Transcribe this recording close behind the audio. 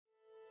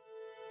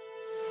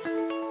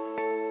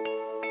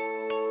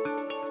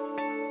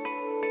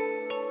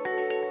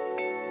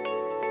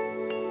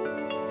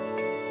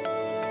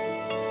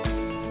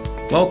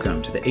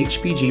Welcome to the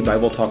HBG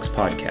Bible Talks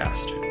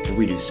podcast, where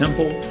we do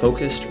simple,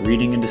 focused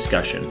reading and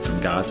discussion from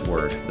God's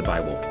Word, the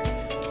Bible.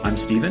 I'm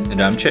Stephen.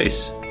 And I'm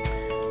Chase.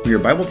 We are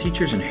Bible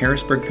teachers in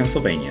Harrisburg,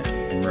 Pennsylvania,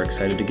 and we're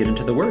excited to get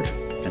into the Word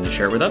and to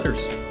share it with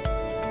others.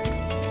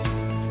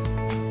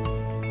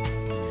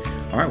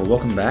 All right, well,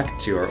 welcome back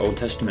to our Old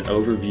Testament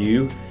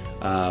overview.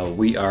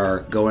 We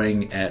are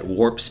going at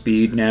warp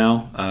speed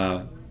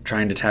now,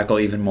 trying to tackle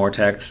even more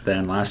text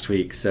than last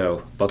week,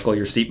 so buckle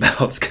your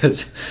seatbelts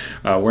because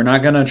we're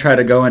not going to try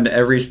to go into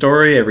every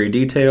story, every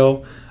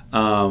detail.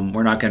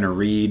 We're not going to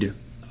read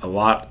a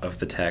lot of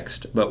the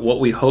text, but what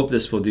we hope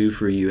this will do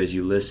for you as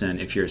you listen,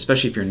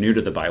 especially if you're new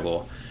to the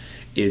Bible,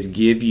 is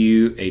give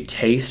you a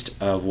taste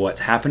of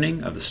what's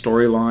happening, of the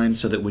storyline,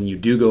 so that when you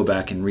do go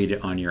back and read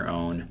it on your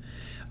own,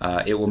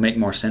 it will make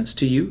more sense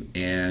to you,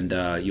 and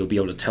you'll be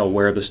able to tell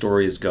where the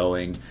story is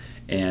going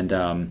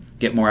and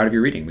get more out of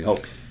your reading, we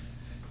hope.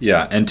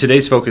 Yeah, and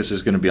today's focus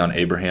is going to be on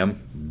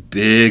Abraham.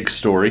 Big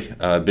story,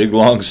 big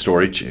long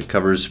story. It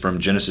covers from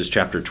Genesis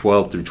chapter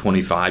 12 through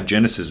 25.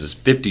 Genesis is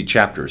 50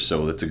 chapters,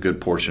 so that's a good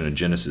portion of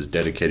Genesis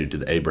dedicated to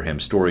the Abraham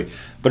story,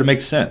 but it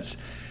makes sense.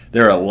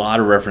 There are a lot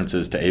of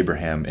references to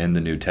Abraham in the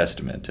New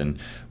Testament, and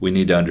we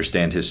need to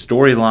understand his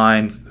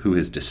storyline, who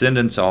his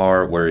descendants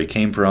are, where he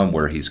came from,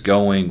 where he's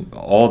going.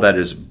 All that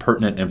is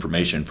pertinent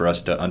information for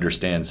us to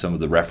understand some of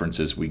the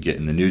references we get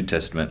in the New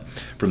Testament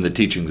from the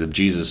teachings of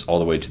Jesus all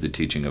the way to the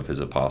teaching of his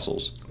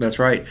apostles. That's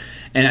right.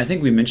 And I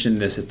think we mentioned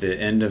this at the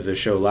end of the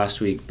show last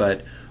week,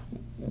 but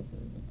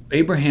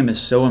Abraham is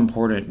so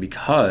important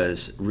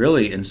because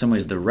really, in some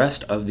ways, the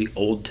rest of the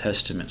Old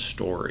Testament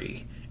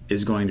story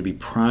is going to be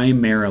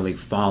primarily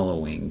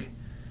following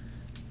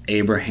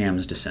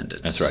Abraham's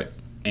descendants. That's right.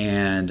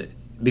 And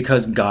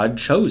because God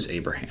chose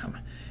Abraham.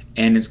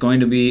 And it's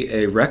going to be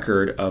a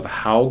record of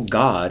how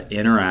God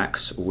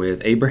interacts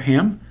with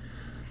Abraham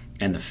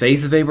and the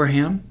faith of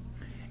Abraham,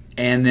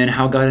 and then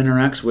how God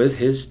interacts with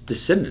his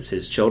descendants,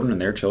 his children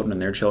and their children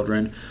and their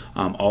children,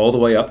 all the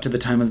way up to the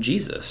time of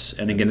Jesus.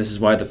 And again, this is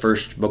why the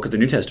first book of the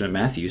New Testament,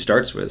 Matthew,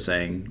 starts with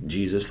saying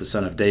Jesus, the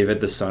son of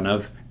David, the son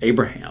of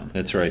Abraham.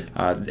 That's right.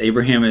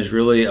 Abraham is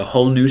really a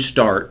whole new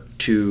start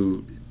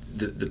to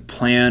the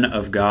plan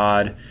of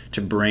God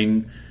to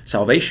bring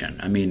salvation.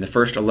 I mean, the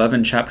first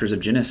 11 chapters of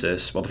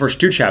Genesis, well, the first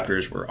 2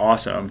 chapters were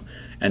awesome,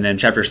 and then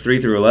chapters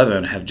 3 through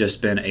 11 have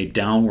just been a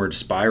downward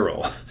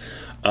spiral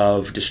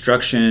of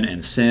destruction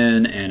and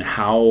sin, and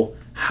how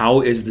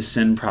is the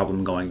sin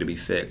problem going to be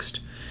fixed.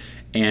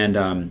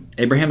 And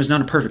Abraham is not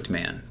a perfect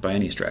man by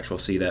any stretch. We'll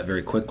see that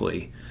very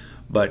quickly.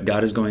 But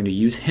God is going to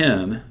use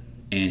him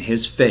and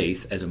his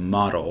faith as a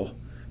model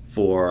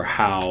for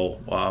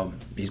how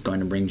he's going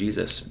to bring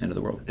Jesus into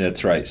the world.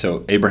 That's right.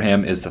 So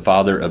Abraham is the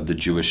father of the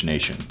Jewish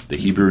nation, the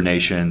Hebrew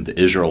nation, the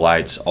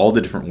Israelites, all the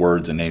different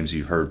words and names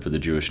you've heard for the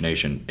Jewish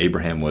nation.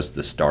 Abraham was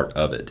the start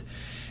of it.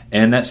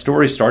 And that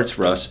story starts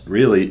for us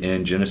really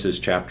in Genesis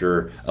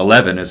chapter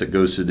 11 as it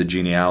goes through the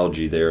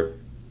genealogy there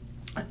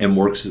and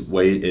works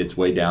its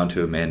way down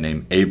to a man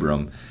named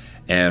Abram.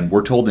 And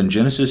we're told in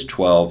Genesis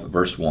 12,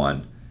 verse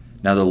 1,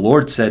 "Now the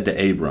Lord said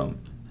to Abram,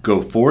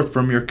 'Go forth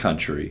from your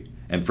country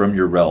and from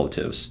your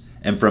relatives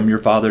and from your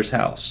father's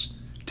house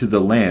to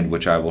the land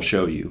which I will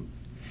show you.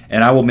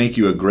 And I will make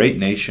you a great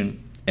nation,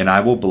 and I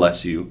will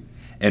bless you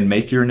and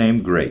make your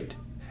name great.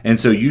 And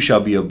so you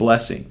shall be a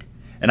blessing.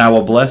 And I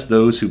will bless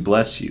those who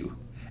bless you,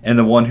 and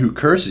the one who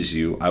curses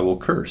you I will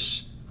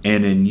curse.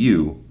 And in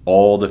you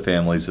all the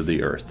families of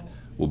the earth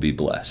will be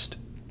blessed.'"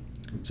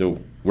 So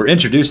we're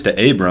introduced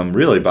to Abram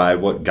really by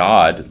what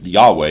God,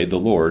 Yahweh, the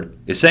Lord,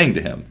 is saying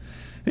to him.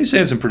 He's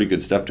saying some pretty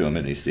good stuff to him,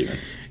 isn't he, Stephen?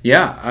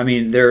 Yeah, I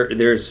mean,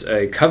 there's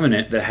a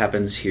covenant that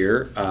happens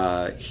here.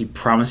 He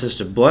promises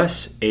to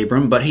bless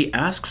Abram, but he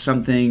asks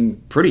something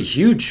pretty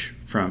huge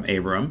from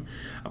Abram.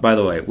 By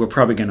the way, we're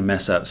probably going to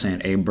mess up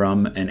saying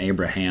Abram and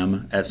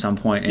Abraham at some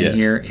point in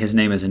here. His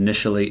name is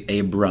initially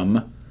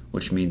Abram,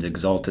 which means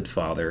exalted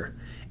father.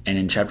 And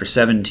in chapter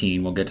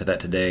 17, we'll get to that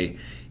today,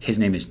 his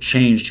name is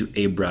changed to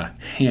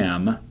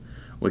Abraham,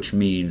 which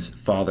means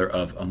father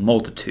of a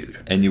multitude.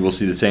 And you will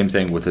see the same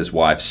thing with his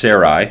wife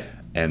Sarai,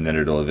 and then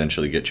it'll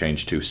eventually get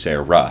changed to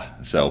Sarah.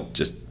 So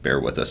just bear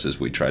with us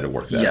as we try to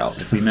work that out. Yes,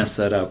 if we mess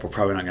that up, we're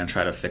probably not going to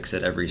try to fix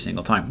it every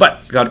single time.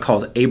 But God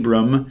calls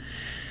Abram,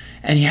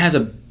 and he has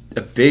a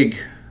big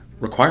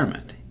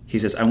requirement. He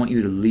says, "I want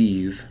you to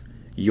leave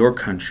your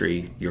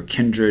country, your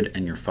kindred,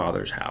 and your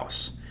father's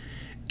house,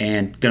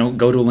 and go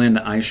to a land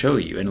that I show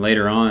you." And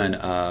later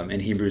on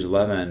in Hebrews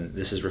 11,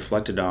 this is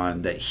reflected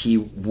on that he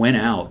went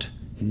out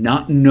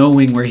not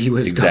knowing where he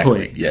was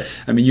going.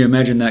 Yes. I mean, you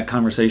imagine that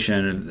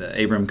conversation,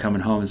 Abram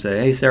coming home and say,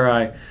 "Hey,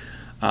 Sarai,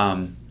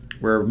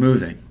 we're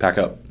moving." Pack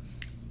up.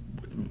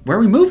 "Where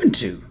are we moving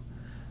to?"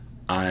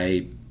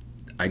 I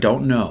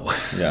don't know.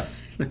 Yeah.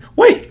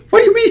 "Wait, what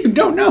do you mean you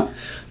don't know?"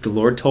 "The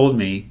Lord told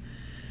me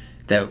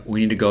that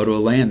we need to go to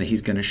a land that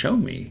he's going to show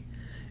me,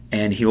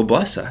 and he will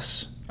bless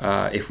us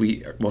if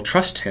we will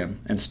trust him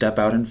and step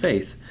out in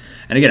faith."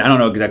 And again, I don't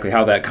know exactly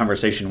how that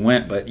conversation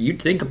went, but you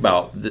think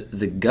about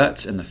the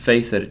guts and the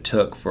faith that it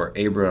took for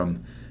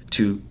Abram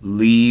to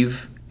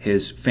leave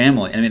his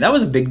family. I mean, that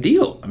was a big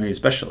deal. I mean,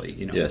 especially,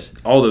 Yes.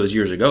 all those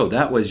years ago,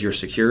 that was your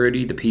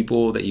security, the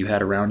people that you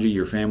had around you,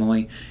 your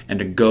family, and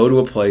to go to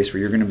a place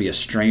where you're going to be a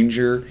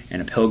stranger and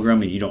a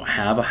pilgrim and you don't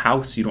have a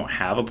house, you don't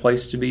have a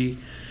place to be.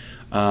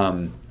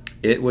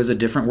 It was a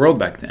different world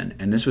back then,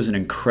 and this was an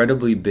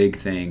incredibly big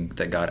thing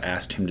that God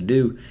asked him to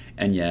do,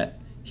 and yet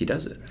he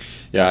does it.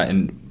 Yeah,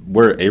 and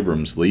where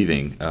Abram's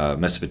leaving,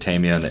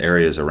 Mesopotamia and the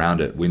areas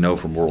around it, we know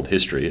from world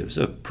history, it was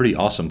a pretty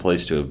awesome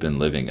place to have been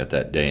living at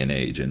that day and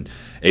age. And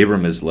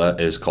Abram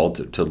is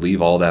called to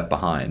leave all that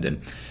behind.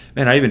 And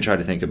man, I even try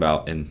to think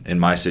about in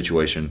my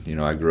situation.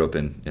 I grew up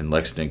in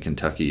Lexington,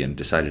 Kentucky, and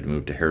decided to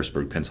move to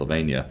Harrisburg,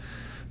 Pennsylvania.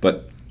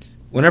 But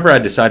whenever I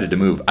decided to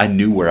move, I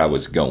knew where I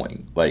was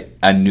going. Like,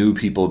 I knew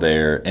people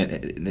there,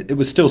 and it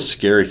was still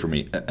scary for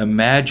me.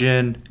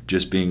 Imagine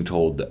just being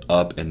told to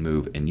up and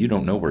move, and you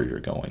don't know where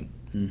you're going.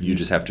 Mm-hmm. You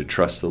just have to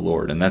trust the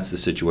Lord, and that's the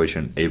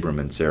situation Abram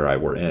and Sarai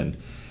were in.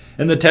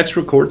 And the text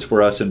records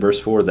for us in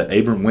verse 4 that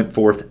Abram went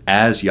forth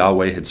as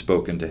Yahweh had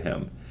spoken to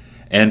him,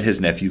 and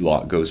his nephew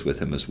Lot goes with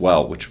him as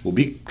well, which will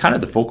be kind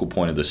of the focal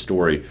point of the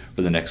story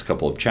for the next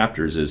couple of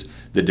chapters, is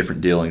the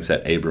different dealings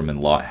that Abram and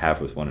Lot have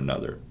with one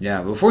another.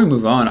 Yeah, before we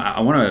move on, I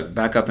want to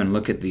back up and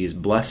look at these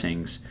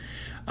blessings.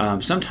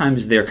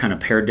 Sometimes they're kind of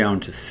pared down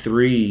to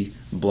three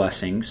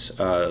blessings: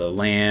 the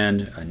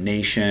land, a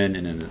nation,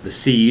 and then the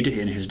seed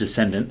and his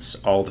descendants.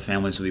 All the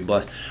families will be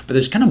blessed. But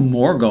there's kind of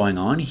more going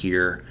on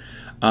here.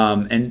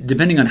 And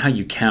depending on how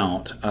you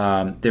count,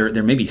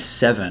 there may be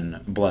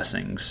 7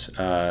 blessings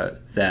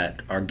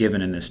that are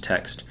given in this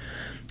text.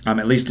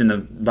 At least in the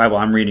Bible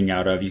I'm reading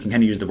out of, you can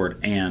kind of use the word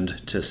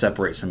 "and" to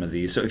separate some of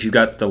these. So if you've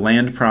got the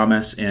land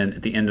promise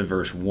at the end of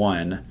verse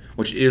 1,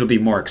 which it'll be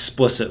more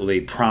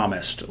explicitly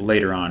promised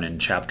later on in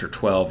chapter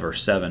 12,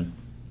 verse 7.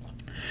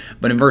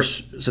 But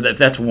if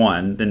that's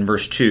 1, then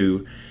verse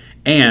 2,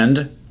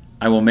 "And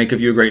I will make of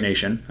you a great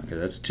nation." Okay,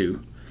 that's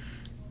 2.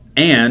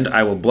 "And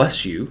I will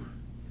bless you,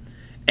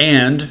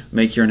 and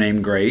make your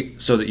name great,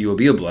 so that you will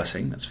be a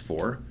blessing." That's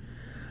 4.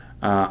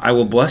 "I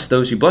will bless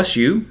those who bless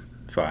you."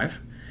 5.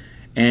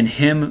 "And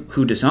him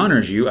who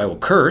dishonors you I will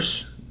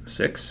curse."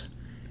 6.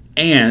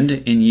 "And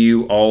in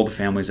you all the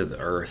families of the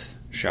earth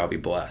shall be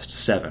blessed."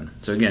 7.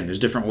 So again, there's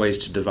different ways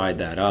to divide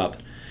that up.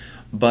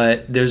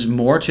 But there's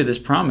more to this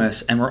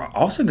promise, and we're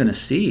also going to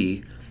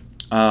see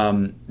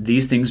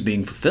these things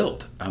being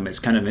fulfilled. It's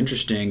kind of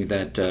interesting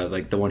that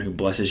like the one who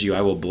blesses you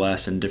I will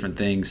bless, and different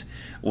things.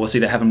 We'll see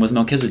that happen with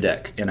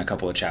Melchizedek in a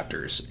couple of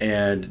chapters,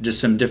 and just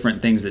some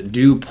different things that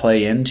do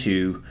play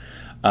into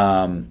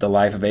the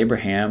life of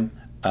Abraham.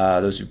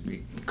 Those who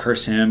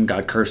curse him,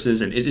 God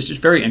curses, and it's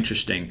just very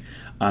interesting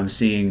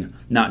seeing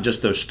not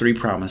just those 3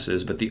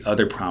 promises, but the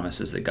other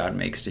promises that God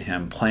makes to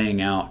him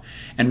playing out.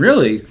 And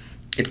really,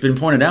 it's been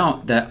pointed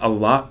out that a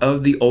lot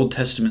of the Old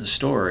Testament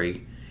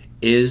story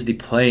is the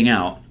playing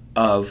out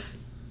of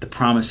the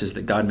promises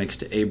that God makes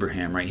to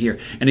Abraham right here.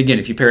 And again,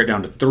 if you pare it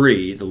down to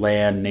 3, the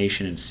land,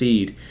 nation, and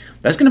seed,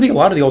 that's going to be a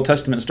lot of the Old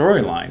Testament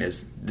storyline,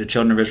 is the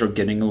children of Israel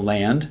getting the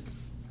land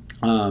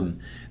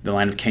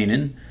of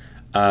Canaan,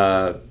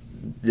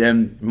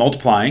 them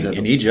multiplying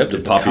in Egypt,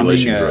 and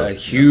becoming a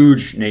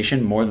huge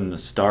nation, more than the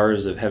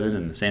stars of heaven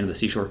and the sand of the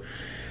seashore.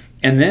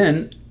 And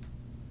then,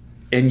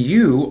 in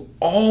you,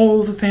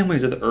 all the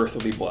families of the earth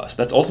will be blessed.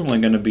 That's ultimately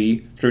going to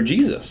be through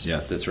Jesus.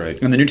 Yeah, that's right.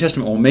 And the New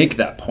Testament will make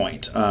that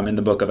point in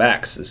the book of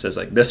Acts. It says,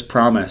 like, this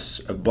promise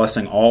of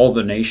blessing all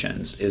the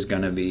nations is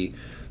going to be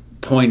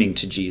pointing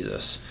to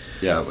Jesus.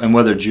 Yeah, and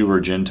whether Jew or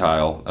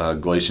Gentile,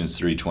 Galatians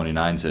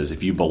 3:29 says,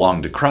 if you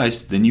belong to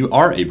Christ, then you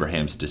are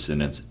Abraham's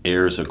descendants,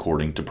 heirs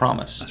according to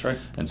promise. That's right.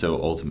 And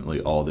so ultimately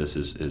all this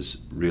is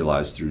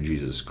realized through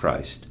Jesus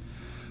Christ.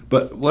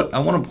 But what I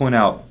want to point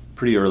out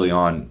pretty early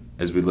on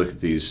as we look at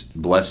these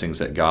blessings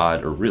that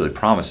God, or really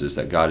promises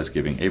that God is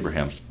giving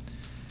Abraham,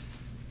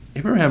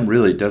 Abraham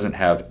really doesn't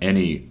have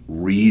any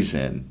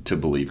reason to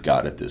believe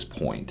God at this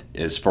point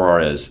as far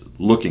as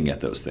looking at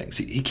those things.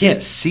 He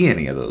can't see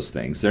any of those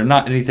things. They're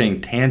not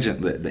anything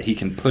tangent that he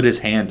can put his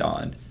hand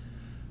on.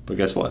 But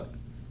guess what?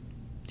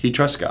 He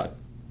trusts God.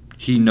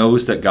 He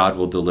knows that God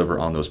will deliver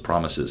on those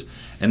promises.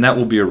 And that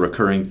will be a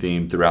recurring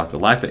theme throughout the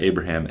life of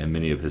Abraham and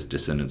many of his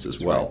descendants as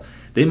well. Right.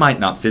 They might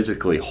not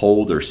physically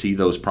hold or see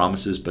those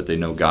promises, but they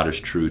know God is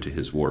true to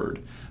his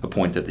word, a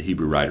point that the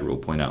Hebrew writer will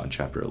point out in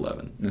chapter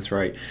 11. That's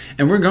right.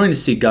 And we're going to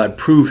see God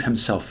prove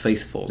himself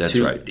faithful. That's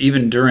right.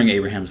 Even during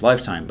Abraham's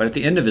lifetime. But at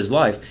the end of his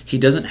life, he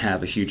doesn't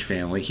have a huge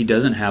family. He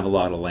doesn't have a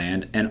lot of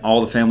land, and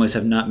all the families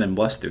have not been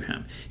blessed through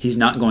him. He's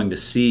not going to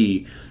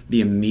see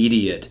the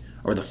immediate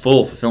or the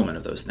full fulfillment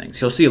of those things.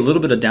 He'll see a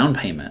little bit of down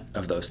payment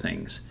of those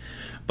things.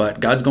 But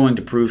God's going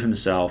to prove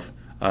himself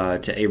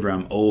to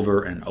Abram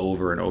over and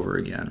over and over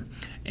again.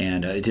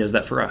 And it does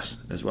that for us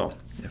as well,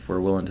 if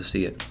we're willing to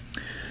see it.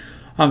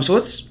 So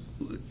let's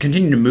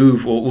continue to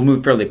move. We'll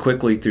move fairly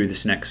quickly through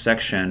this next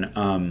section.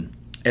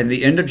 At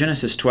the end of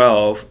Genesis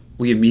 12,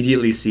 we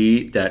immediately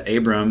see that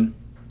Abram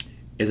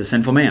is a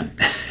sinful man.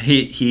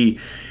 He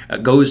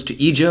goes to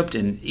Egypt,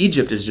 and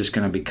Egypt is just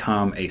going to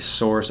become a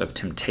source of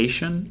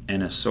temptation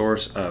and a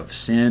source of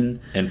sin.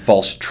 And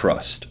false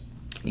trust.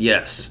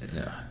 Yes.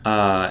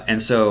 Yeah.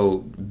 And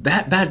so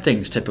bad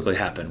things typically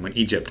happen when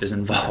Egypt is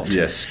involved.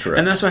 Yes, correct.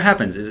 And that's what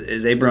happens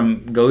is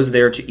Abram goes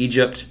there to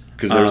Egypt.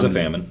 Because there's a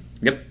famine.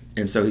 Yep.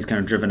 And so he's kind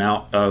of driven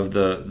out of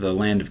the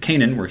land of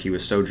Canaan where he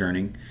was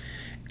sojourning.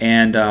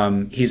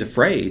 And he's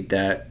afraid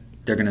that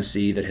they're going to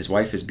see that his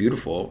wife is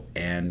beautiful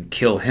and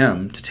kill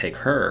him to take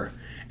her.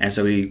 And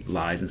so he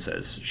lies and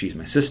says, she's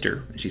my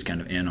sister. And she's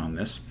kind of in on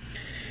this.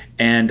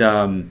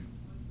 And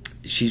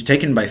she's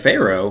taken by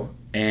Pharaoh,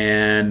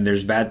 and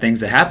there's bad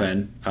things that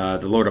happen.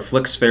 The Lord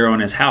afflicts Pharaoh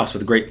and his house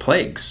with great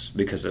plagues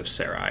because of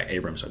Sarai,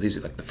 Abram's. So these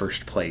are like the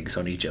first plagues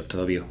on Egypt.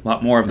 There'll be a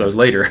lot more of those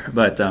later.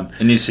 But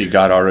and you see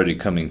God already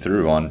coming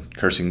through on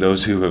cursing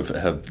those who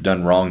have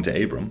done wrong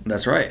to Abram.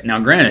 That's right. Now,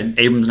 granted,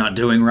 Abram's not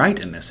doing right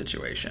in this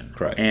situation.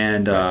 Correct.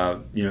 And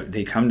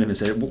they come to him and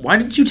say, "Why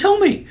didn't you tell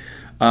me?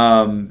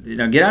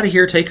 Get out of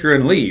here, take her,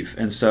 and leave."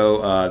 And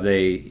so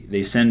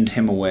they send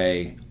him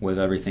away with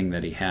everything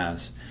that he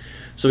has.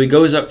 So he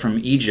goes up from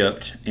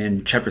Egypt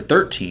in chapter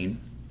 13,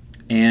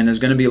 and there's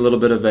going to be a little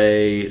bit of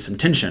some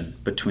tension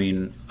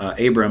between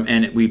Abram,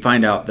 and we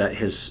find out that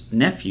his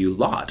nephew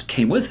Lot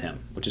came with him,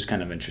 which is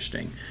kind of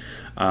interesting,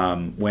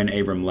 when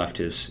Abram left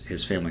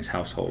his family's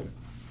household.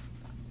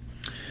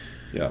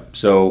 Yeah.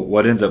 So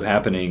what ends up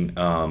happening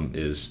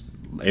is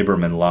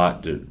Abram and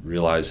Lot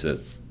realize that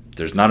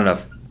there's not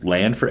enough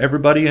land for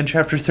everybody in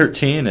chapter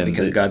 13, and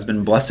because God's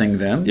been blessing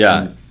them.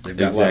 Yeah, they've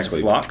got lots of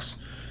flocks.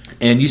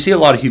 And you see a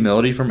lot of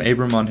humility from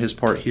Abram on his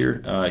part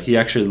here. He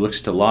actually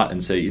looks to Lot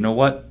and say, you know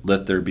what?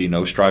 Let there be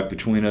no strife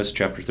between us.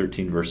 Chapter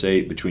 13, verse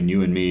 8, between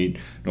you and me,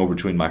 nor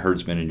between my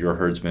herdsmen and your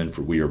herdsmen,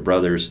 for we are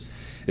brothers.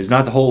 Is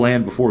not the whole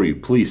land before you?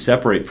 Please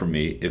separate from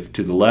me. If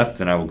to the left,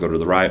 then I will go to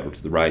the right, or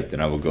to the right, then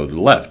I will go to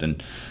the left.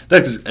 And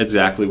that's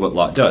exactly what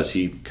Lot does.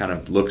 He kind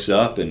of looks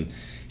up and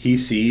he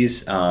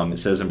sees, it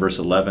says in verse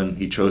 11,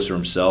 he chose for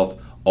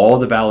himself all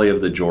the valley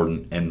of the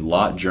Jordan, and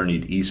Lot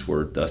journeyed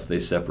eastward. Thus they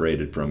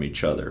separated from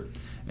each other.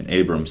 And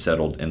Abram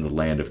settled in the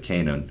land of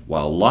Canaan,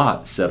 while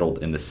Lot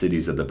settled in the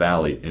cities of the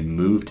valley and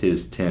moved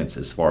his tents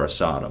as far as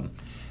Sodom.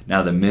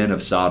 Now the men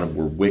of Sodom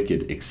were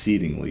wicked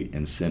exceedingly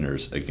and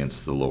sinners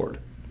against the Lord.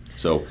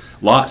 So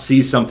Lot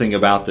sees something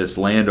about this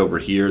land over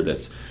here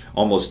that's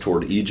almost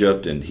toward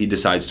Egypt, and he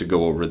decides to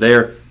go over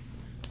there,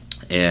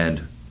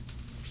 and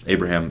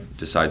Abraham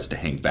decides to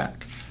hang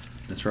back.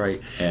 That's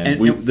right.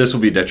 And this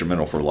will be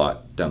detrimental for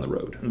Lot down the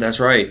road. That's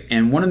right.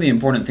 And one of the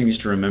important things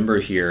to remember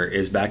here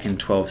is back in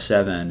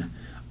 12:7,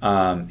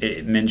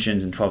 it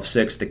mentions in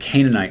 12:6, the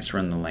Canaanites were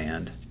in the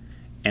land.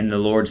 And the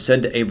Lord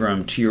said to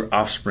Abram, to your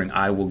offspring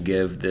I will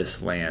give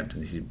this land.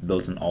 And he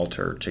builds an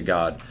altar to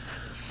God.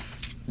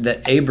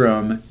 That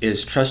Abram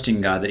is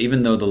trusting God that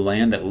even though the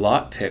land that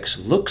Lot picks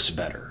looks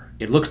better,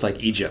 it looks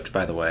like Egypt,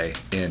 by the way,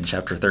 in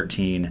chapter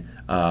 13,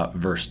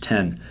 verse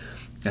 10.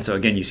 And so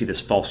again, you see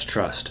this false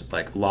trust.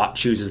 Like Lot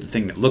chooses the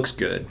thing that looks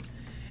good,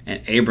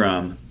 and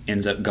Abram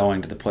ends up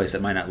going to the place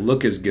that might not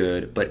look as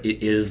good, but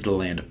it is the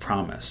land of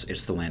promise.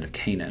 It's the land of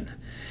Canaan.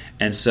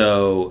 And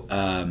so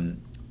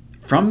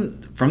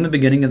from the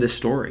beginning of this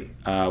story,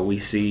 we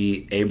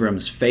see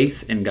Abram's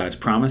faith in God's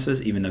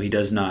promises. Even though he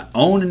does not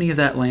own any of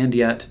that land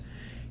yet,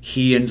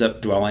 he ends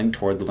up dwelling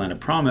toward the land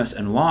of promise.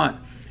 And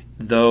Lot,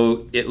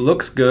 though it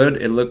looks good,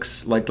 it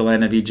looks like the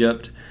land of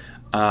Egypt,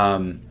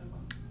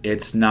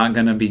 it's not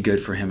going to be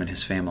good for him and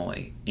his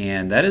family.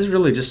 And that is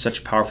really just such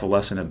a powerful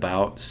lesson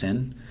about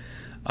sin.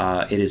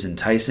 It is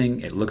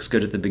enticing. It looks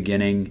good at the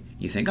beginning.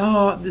 You think,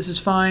 oh, this is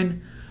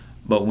fine.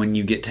 But when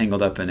you get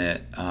tangled up in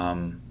it,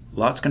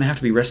 Lot's going to have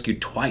to be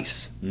rescued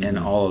twice in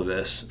all of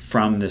this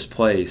from this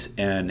place.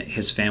 And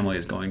his family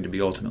is going to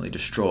be ultimately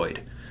destroyed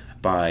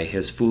by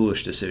his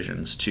foolish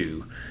decisions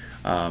to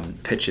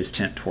pitch his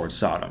tent towards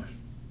Sodom.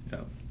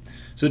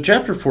 So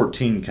chapter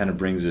 14 kind of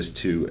brings us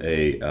to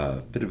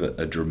a bit of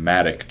a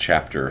dramatic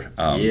chapter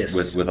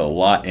with a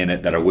lot in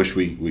it that I wish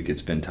we could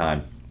spend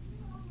time.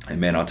 And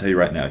man, I'll tell you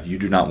right now, you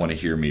do not want to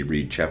hear me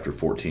read chapter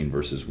 14,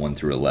 verses 1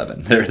 through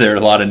 11. There are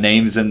a lot of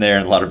names in there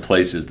and a lot of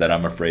places that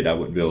I'm afraid I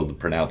wouldn't be able to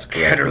pronounce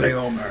correctly.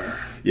 Kedorlaomer.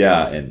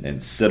 Yeah, and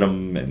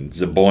Siddim and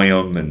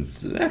Zeboim,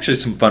 and actually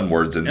some fun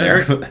words in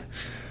there.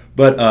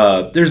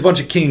 But there's a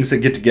bunch of kings that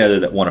get together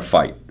that want to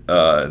fight.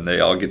 And they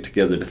all get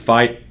together to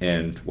fight,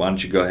 and why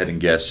don't you go ahead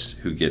and guess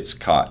who gets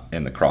caught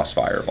in the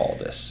crossfire of all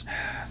this?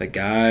 The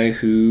guy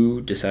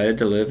who decided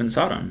to live in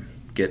Sodom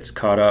gets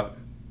caught up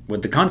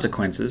with the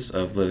consequences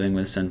of living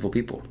with sinful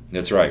people.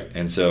 That's right.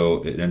 And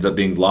so it ends up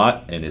being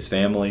Lot and his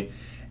family,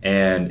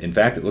 and in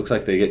fact it looks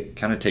like they get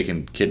kind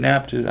of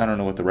kidnapped. I don't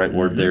know what the right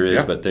word there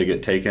is, but they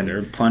get taken.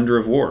 They're plunder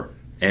of war.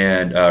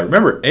 And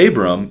remember,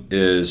 Abram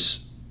is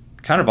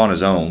kind of on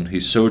his own.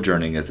 He's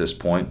sojourning at this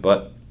point,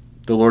 but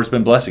the Lord's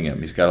been blessing him.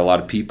 He's got a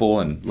lot of people,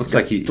 and looks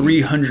like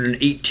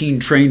 318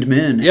 trained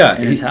men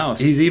in his house.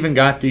 He's even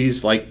got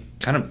these, like,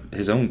 kind of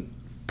his own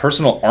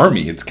personal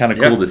army. It's kind of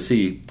cool to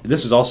see.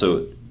 This is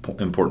also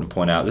important to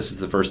point out. This is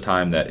the first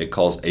time that it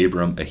calls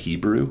Abram a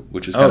Hebrew,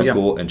 which is kind of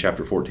cool. In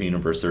chapter 14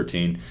 and verse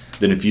 13,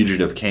 then a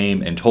fugitive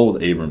came and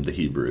told Abram the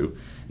Hebrew.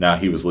 Now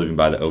he was living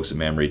by the oaks of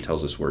Mamre.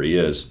 Tells us where he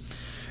is.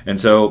 And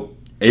so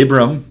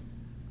Abram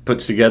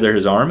puts together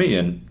his army,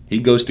 and he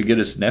goes to get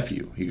his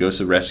nephew. He goes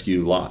to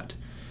rescue Lot.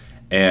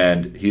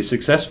 And he's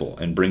successful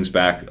and brings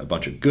back a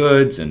bunch of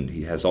goods, and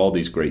he has all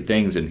these great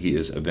things, and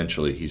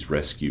he's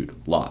rescued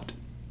Lot.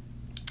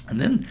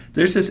 And then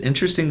there's this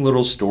interesting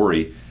little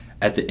story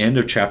at the end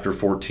of chapter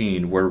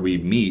 14 where we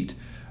meet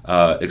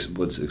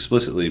what's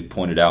explicitly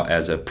pointed out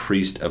as a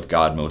priest of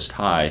God Most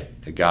High,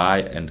 a guy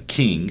and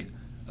king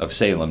of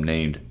Salem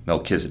named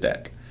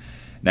Melchizedek.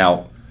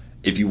 Now,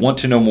 if you want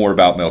to know more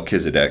about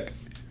Melchizedek,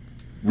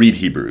 read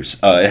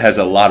Hebrews. It has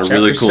a lot of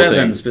really cool Chapter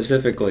 7 things.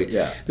 specifically.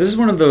 Yeah. This is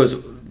one of those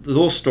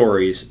little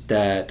stories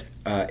that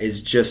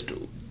is just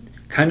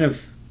kind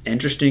of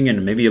interesting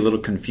and maybe a little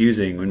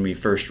confusing when we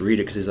first read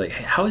it, because it's like,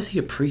 hey, how is he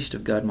a priest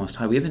of God Most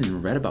High? We haven't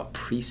even read about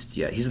priests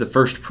yet. He's the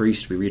first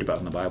priest we read about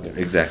in the Bible.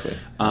 Exactly.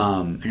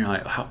 And you're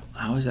like,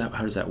 how is that?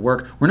 How does that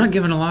work? We're not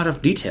given a lot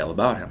of detail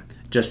about him.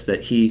 Just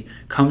that he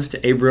comes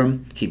to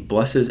Abram, he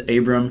blesses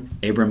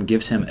Abram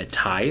gives him a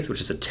tithe, which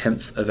is a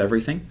tenth of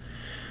everything.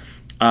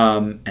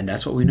 And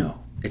that's what we know.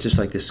 It's just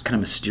like this kind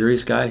of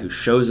mysterious guy who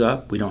shows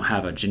up. We don't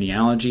have a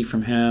genealogy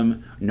from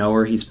him, know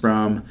where he's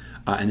from,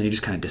 and then he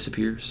just kind of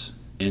disappears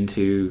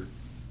into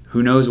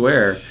who knows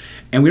where.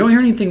 And we don't hear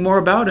anything more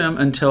about him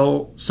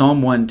until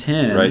Psalm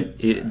 110.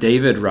 Right.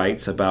 David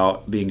writes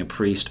about being a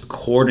priest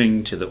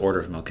according to the order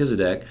of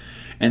Melchizedek.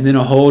 And then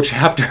a whole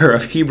chapter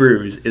of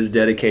Hebrews is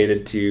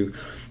dedicated to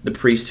the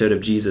priesthood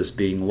of Jesus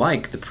being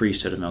like the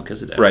priesthood of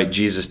Melchizedek. Right,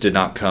 Jesus did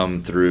not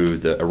come through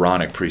the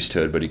Aaronic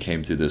priesthood, but he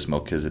came through this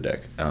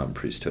Melchizedek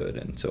priesthood.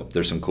 And so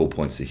there's some cool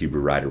points the Hebrew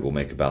writer will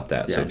make about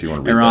that. Yeah. So if you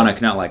want to read Aaronic,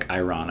 that. not like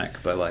ironic,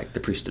 but like the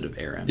priesthood of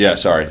Aaron. Yeah,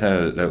 sorry,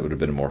 that would have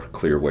been a more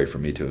clear way for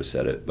me to have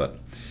said it. But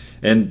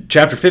in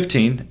chapter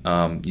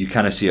 15, you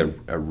kind of see a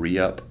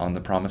re-up on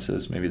the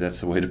promises. Maybe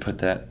that's the way to put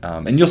that.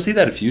 And you'll see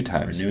that a few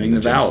times Renewing in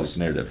the the Genesis vows.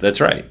 narrative. That's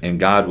right. And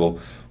God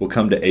will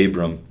come to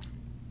Abram.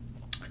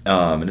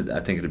 And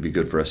I think it would be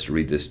good for us to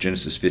read this.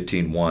 Genesis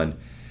 15:1.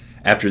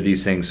 After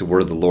these things, the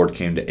word of the Lord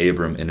came to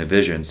Abram in a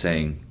vision,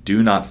 saying,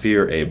 "Do not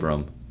fear,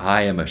 Abram.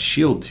 I am a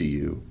shield to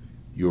you.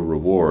 Your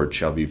reward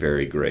shall be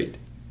very great."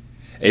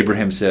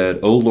 Abraham said,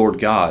 "O Lord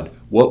God,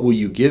 what will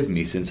you give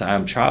me, since I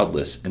am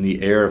childless, and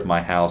the heir of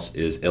my house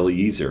is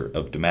Eliezer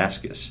of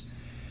Damascus?"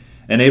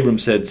 And Abram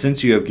said,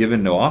 "Since you have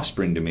given no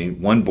offspring to me,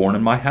 one born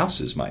in my house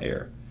is my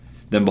heir."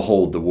 Then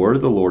behold, the word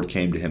of the Lord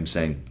came to him,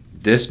 saying,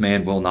 "This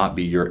man will not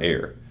be your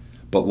heir,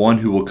 but one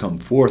who will come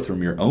forth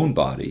from your own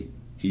body,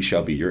 he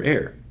shall be your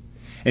heir."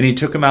 And he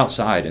took him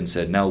outside and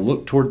said, "Now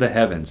look toward the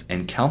heavens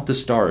and count the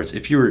stars,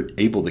 if you are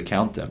able to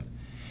count them."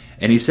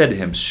 And he said to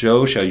him,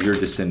 "So shall your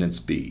descendants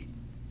be."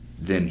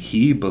 Then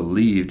he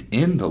believed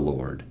in the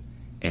Lord,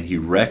 and he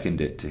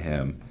reckoned it to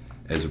him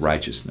as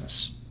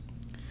righteousness.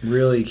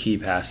 Really key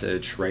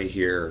passage right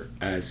here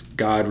as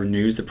God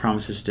renews the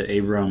promises to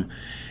Abram.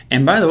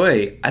 And by the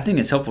way, I think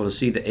it's helpful to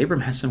see that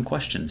Abram has some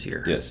questions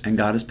here. Yes. And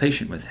God is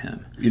patient with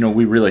him. You know,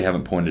 we really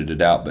haven't pointed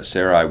it out, but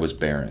Sarai was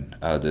barren.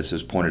 This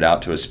was pointed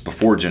out to us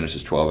before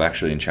Genesis 12,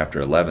 actually in chapter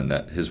 11,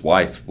 that his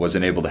wife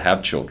wasn't able to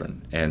have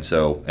children. And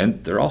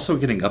they're also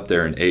getting up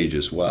there in age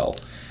as well.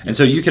 And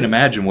so you can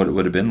imagine what it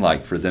would have been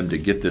like for them to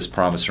get this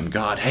promise from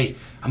God, "Hey,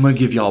 I'm going to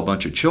give you all a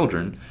bunch of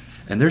children."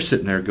 And they're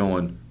sitting there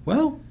going,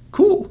 "Well,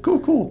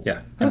 cool.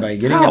 Yeah. And by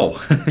getting How?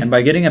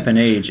 by getting up in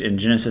age in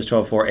Genesis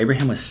 12:4,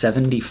 Abraham was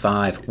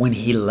 75 when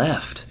he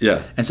left.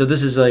 Yeah. And so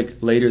this is like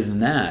later than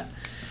that.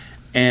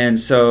 And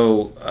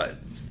so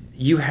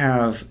you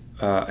have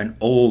an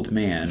old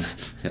man,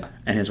 Yeah.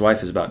 and his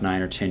wife is about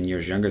 9 or 10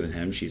 years younger than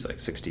him. She's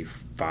like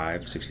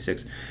 65,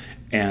 66.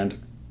 And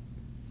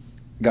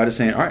God is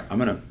saying, "All right, I'm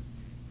going to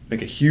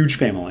make a huge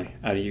family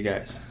out of you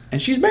guys."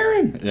 And she's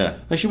barren. Yeah.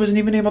 Like she wasn't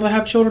even able to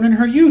have children in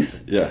her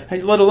youth. Yeah.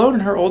 Let alone in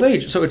her old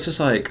age. So it's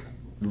just like,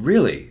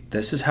 really,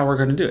 this is how we're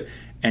going to do it.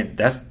 And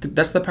that's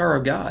the power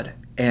of God.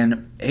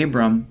 And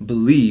Abram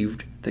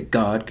believed that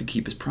God could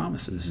keep his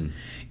promises. Mm-hmm.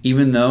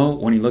 Even though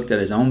when he looked at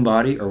his own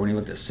body or when he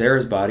looked at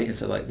Sarah's body and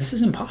said, like, this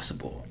is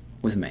impossible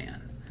with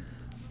man,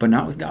 but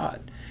not with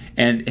God.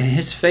 And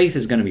his faith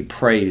is going to be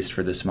praised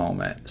for this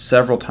moment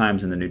several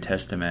times in the New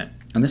Testament.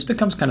 And this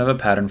becomes kind of a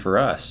pattern for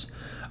us.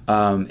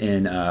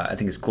 I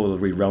think it's cool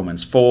to read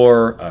Romans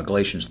 4,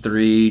 Galatians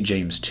 3,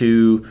 James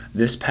 2.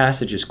 This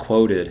passage is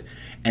quoted,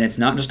 and it's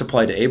not just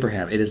applied to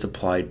Abraham, it is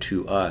applied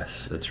to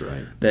us. That's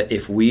right. That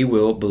if we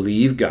will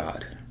believe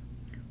God,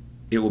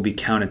 it will be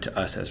counted to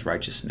us as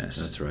righteousness.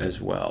 That's right.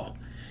 As well.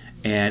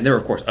 And there are,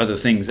 of course, other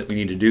things that we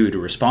need to do to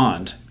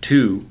respond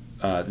to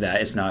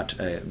that. It's not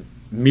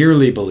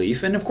merely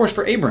belief. And, of course,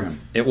 for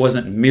Abraham, it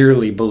wasn't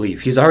merely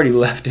belief. He's already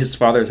left his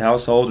father's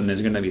household, and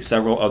there's going to be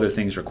several other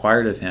things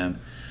required of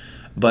him.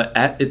 But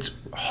at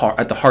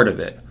the heart of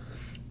it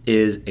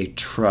is a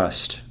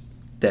trust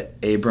that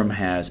Abram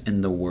has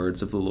in the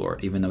words of the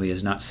Lord. Even though he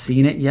has not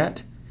seen it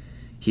yet,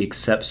 he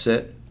accepts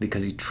it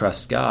because he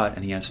trusts God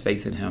and he has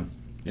faith in him.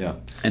 Yeah.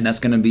 And that's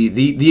going to be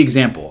the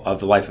example of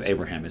the life of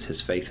Abraham is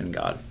his faith in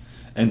God.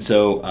 And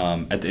so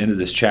at the end of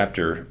this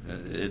chapter,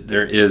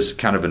 there is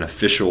kind of an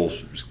official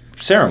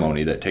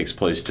ceremony that takes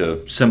place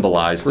to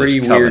symbolize Pretty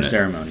this covenant. weird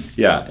ceremony.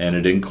 Yeah, and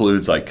it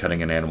includes like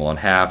cutting an animal in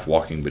half,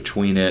 walking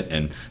between it,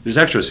 and there's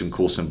actually some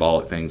cool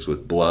symbolic things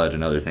with blood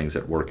and other things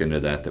that work into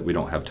that we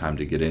don't have time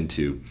to get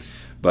into.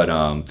 But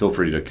feel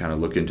free to kind of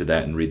look into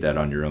that and read that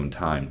on your own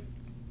time.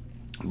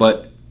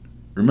 But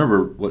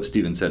remember what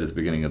Stephen said at the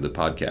beginning of the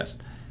podcast.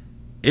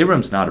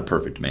 Abram's not a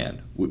perfect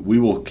man. We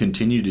will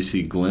continue to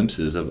see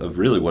glimpses of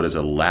really what is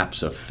a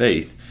lapse of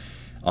faith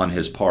on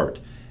his part.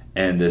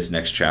 And this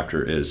next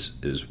chapter is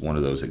one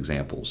of those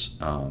examples.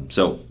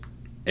 So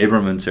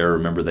Abram and Sarah,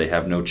 remember, they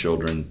have no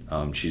children.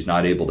 She's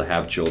not able to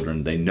have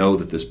children. They know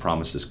that this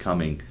promise is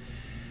coming.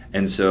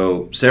 And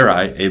so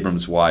Sarai,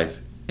 Abram's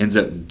wife, ends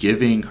up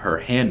giving her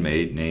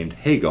handmaid named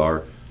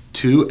Hagar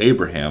to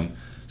Abraham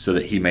so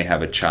that he may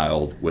have a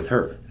child with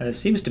her. And it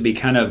seems to be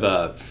kind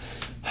of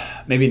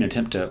maybe an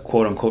attempt to,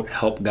 quote-unquote,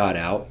 help God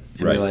out.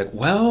 And be like,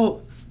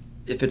 well,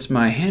 if it's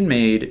my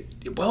handmaid,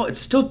 well, it's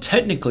still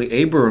technically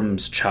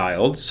Abram's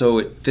child, so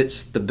it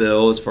fits the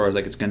bill as far as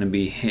like it's going to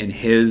be in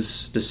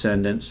his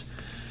descendants.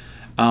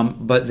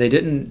 But they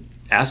didn't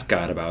ask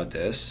God about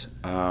this,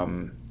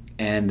 and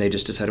they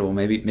just decided, well,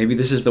 maybe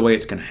this is the way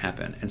it's going to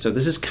happen. And so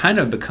this has kind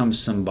of become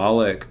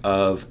symbolic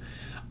of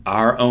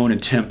our own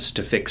attempts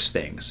to fix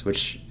things,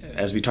 which,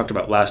 as we talked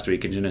about last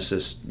week in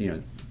Genesis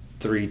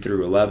 3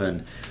 through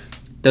 11,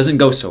 doesn't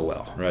go so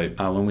well. Right.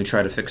 When we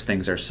try to fix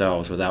things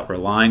ourselves without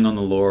relying on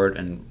the Lord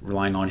and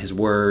relying on His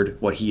Word,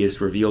 what He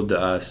has revealed to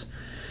us.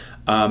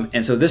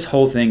 And so this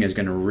whole thing is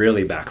going to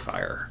really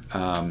backfire.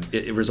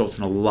 It results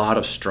in a lot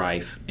of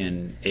strife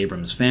in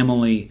Abram's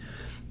family,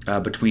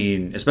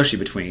 especially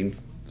between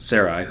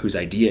Sarai, whose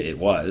idea it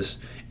was,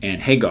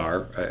 and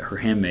Hagar, her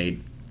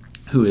handmaid,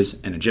 who is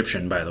an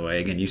Egyptian, by the way.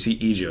 Again, you see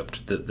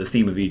Egypt, the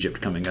theme of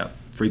Egypt coming up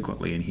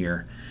frequently in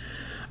here.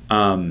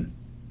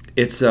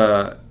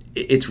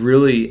 It's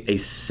really a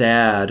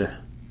sad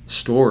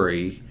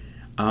story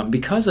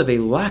because of a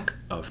lack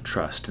of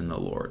trust in the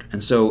Lord.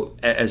 And so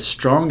as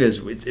strong as,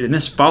 and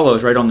this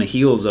follows right on the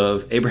heels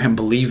of Abraham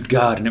believed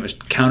God and it was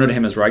counted to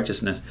him as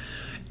righteousness,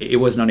 it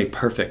was not a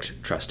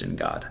perfect trust in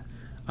God,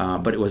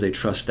 but it was a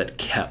trust that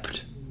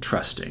kept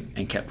trusting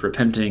and kept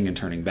repenting and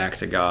turning back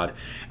to God.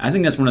 I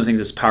think that's one of the things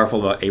that's powerful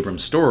about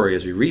Abram's story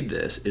as we read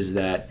this, is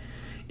that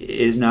it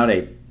is not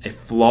a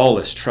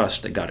flawless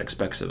trust that God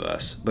expects of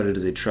us, but it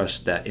is a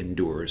trust that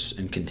endures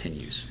and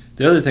continues.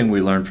 The other thing we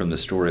learn from the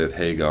story of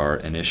Hagar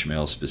and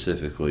Ishmael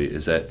specifically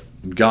is that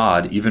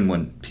God, even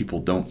when people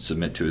don't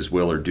submit to His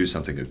will or do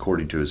something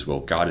according to His will,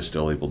 God is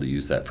still able to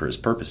use that for His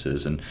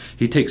purposes, and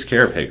He takes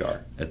care of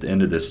Hagar. At the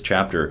end of this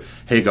chapter,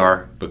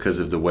 Hagar, because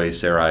of the way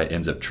Sarai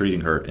ends up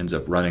treating her, ends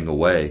up running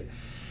away,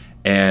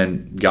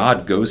 and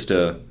God goes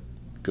to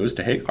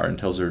Hagar and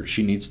tells her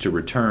she needs to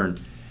return.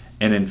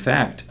 And in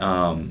fact,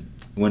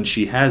 when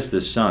she has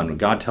this son,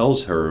 God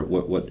tells her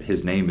what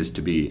his name is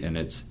to be, and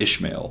it's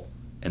Ishmael,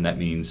 and that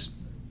means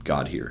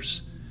God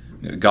hears.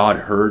 God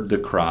heard the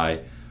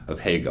cry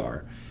of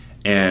Hagar.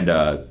 And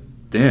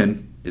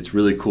then it's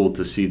really cool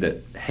to see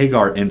that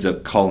Hagar ends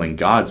up calling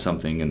God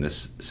something in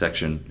this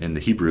section. In the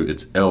Hebrew,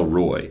 it's El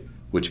Roi,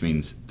 which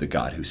means the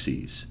God who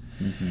sees.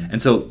 Mm-hmm.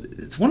 And so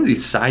it's one of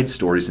these side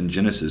stories in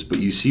Genesis, but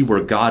you see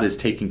where God is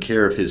taking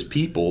care of His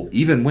people,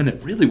 even when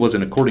it really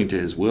wasn't according to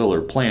His will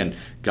or plan.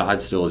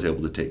 God still is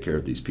able to take care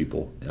of these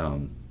people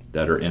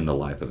that are in the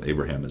life of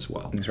Abraham as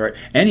well. That's right.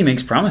 And He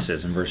makes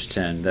promises in verse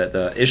 10 that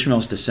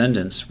Ishmael's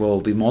descendants will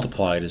be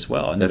multiplied as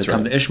well, and they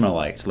become the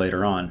Ishmaelites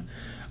later on,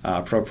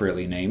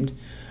 appropriately named.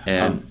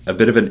 And a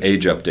bit of an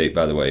age update,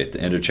 by the way. At the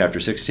end of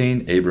chapter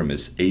 16, Abram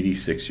is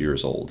 86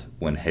 years old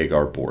when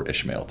Hagar bore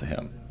Ishmael to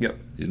him. Yep.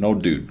 He's an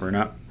old dude. We're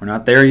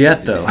not there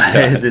yet, though.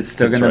 It's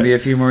still going to be a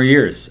few more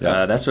years.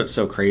 Yeah. That's what's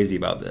so crazy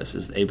about this,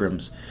 is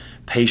Abram's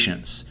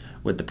patience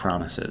with the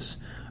promises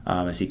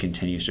as he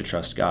continues to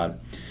trust God.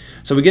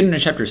 So we get into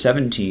chapter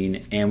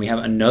 17, and we have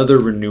another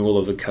renewal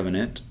of the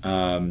covenant.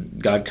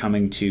 God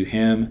coming to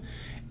him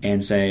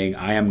and saying,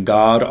 I am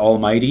God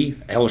Almighty,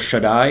 El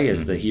Shaddai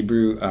is the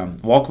Hebrew,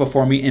 walk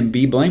before me and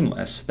be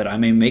blameless, that I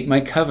may make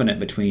my covenant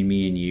between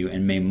me and you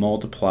and may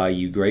multiply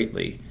you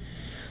greatly.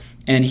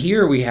 And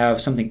here we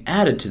have something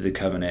added to the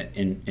covenant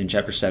in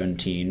chapter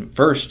 17.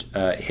 First,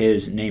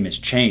 his name is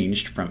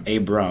changed from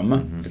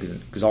Abram,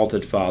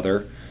 exalted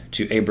father,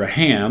 to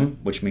Abraham,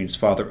 which means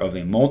father of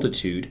a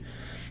multitude.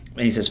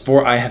 And he says,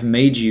 for I have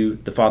made you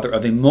the father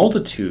of a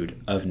multitude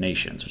of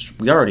nations, which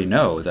we already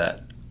know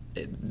that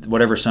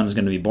whatever son is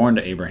going to be born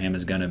to Abraham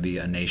is going to be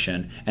a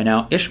nation, and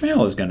now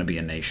Ishmael is going to be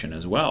a nation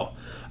as well.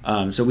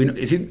 So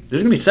there's going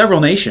to be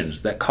several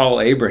nations that call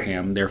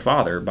Abraham their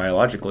father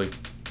biologically.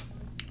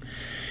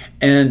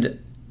 And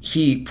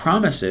he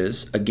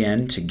promises,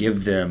 again, to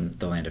give them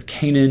the land of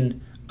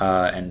Canaan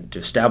and to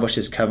establish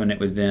his covenant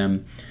with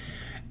them.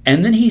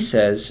 And then he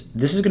says,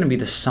 this is going to be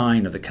the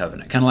sign of the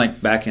covenant. Kind of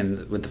like back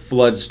with the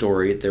flood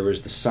story, there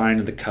was the sign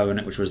of the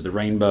covenant, which was the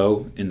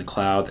rainbow in the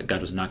cloud, that God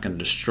was not going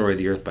to destroy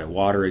the earth by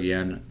water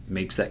again,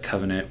 makes that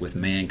covenant with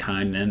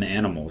mankind and the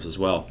animals as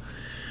well.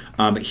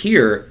 But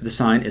here, the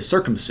sign is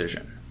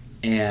circumcision.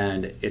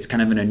 And it's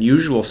kind of an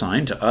unusual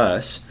sign to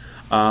us.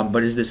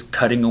 but is this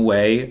cutting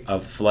away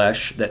of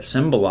flesh that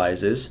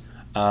symbolizes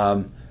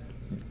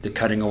the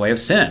cutting away of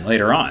sin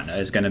later on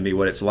is going to be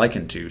what it's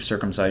likened to.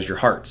 Circumcise your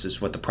hearts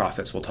is what the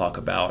prophets will talk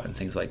about and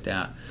things like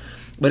that.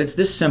 But it's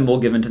this symbol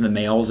given to the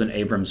males in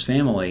Abram's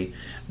family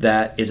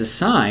that is a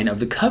sign of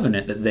the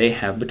covenant that they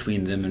have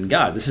between them and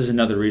God. This is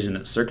another reason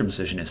that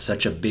circumcision is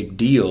such a big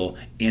deal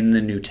in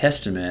the New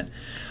Testament,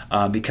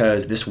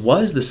 because this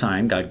was the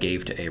sign God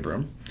gave to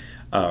Abram,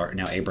 or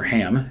now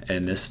Abraham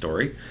in this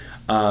story.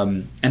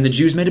 And the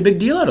Jews made a big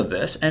deal out of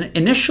this, and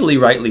initially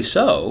rightly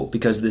so,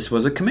 because this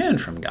was a command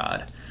from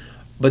God.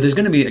 But there's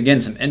going to be,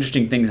 again, some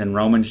interesting things in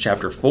Romans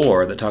chapter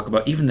 4 that talk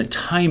about even the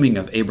timing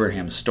of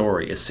Abraham's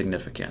story is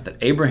significant, that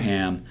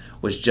Abraham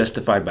was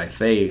justified by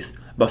faith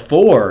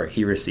before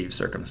he received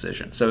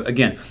circumcision. So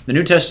again, the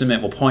New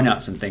Testament will point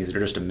out some things that are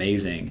just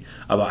amazing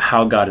about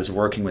how God is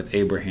working with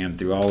Abraham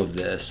through all of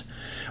this.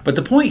 But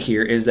the point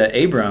here is that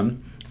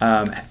Abram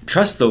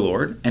trusts the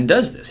Lord and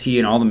does this. He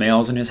and all the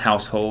males in his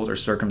household are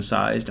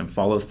circumcised and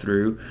follow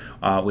through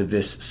with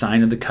this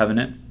sign of the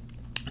covenant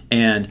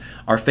and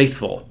are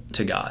faithful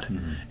to God.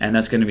 Mm-hmm. And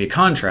that's going to be a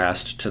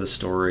contrast to the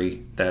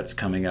story that's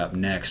coming up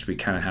next. We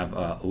kind of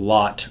have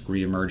Lot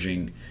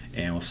reemerging,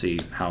 and we'll see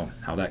how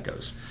that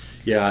goes.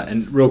 Yeah,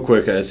 and real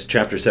quick, as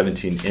chapter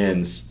 17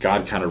 ends,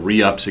 God kind of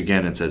re-ups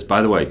again and says,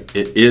 by the way,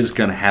 it is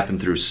going to happen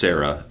through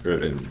Sarah.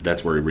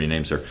 That's where he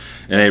renames her.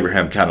 And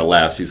Abraham kind of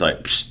laughs. He's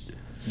like,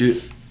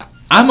 dude,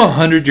 I'm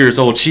 100 years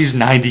old. She's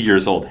 90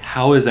 years old.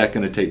 How is that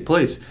going to take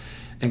place?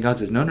 And God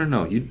says,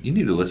 no, you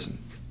need to listen.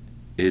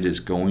 It is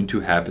going to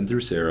happen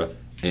through Sarah,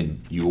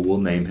 and you will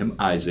name him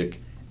Isaac,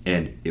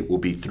 and it will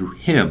be through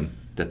him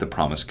that the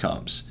promise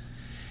comes.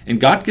 And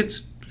God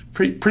gets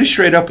pretty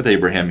straight up with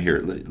Abraham here.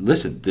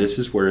 Listen, this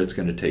is where it's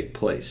going to take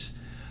place.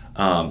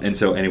 And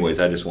so anyways,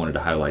 I just wanted to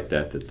highlight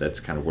that's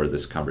kind of where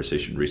this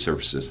conversation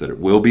resurfaces, that it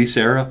will be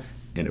Sarah,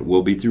 and it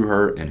will be through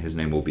her, and his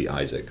name will be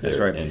Isaac. That's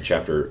right. In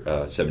chapter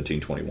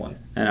 17:21.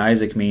 And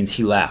Isaac means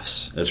he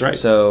laughs. That's right.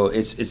 So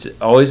it's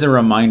always a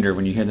reminder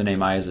when you hear the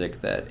name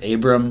Isaac that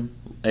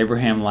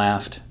Abraham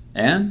laughed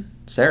and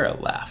Sarah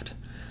laughed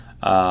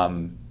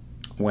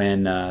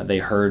when they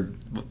heard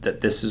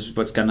that this is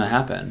what's going to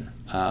happen.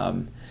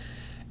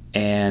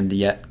 And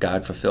yet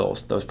God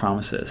fulfills those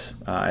promises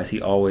as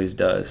he always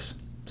does.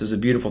 So it's a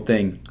beautiful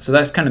thing. So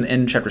that's kind of the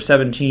end of chapter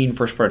 17.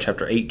 First part of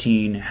chapter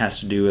 18 has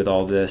to do with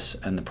all this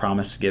and the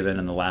promise given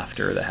and the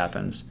laughter that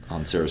happens.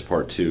 On Sarah's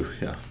part too,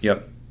 yeah.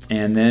 Yep.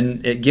 And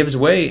then it gives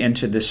way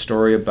into this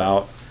story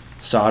about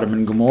Sodom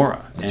and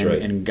Gomorrah. That's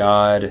right. And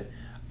God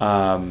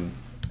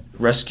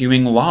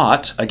rescuing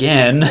Lot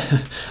again.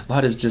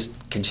 Lot is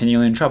just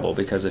continually in trouble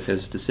because of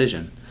his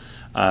decision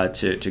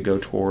to go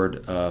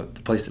toward the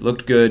place that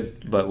looked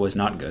good but was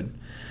not good.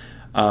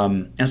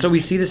 And so we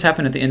see this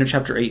happen at the end of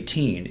chapter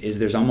 18, is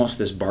there's almost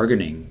this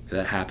bargaining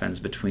that happens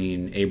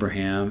between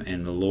Abraham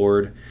and the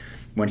Lord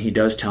when he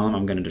does tell him,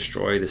 I'm going to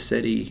destroy the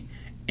city.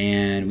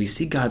 And we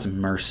see God's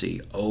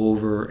mercy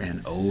over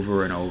and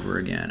over and over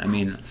again. I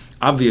mean,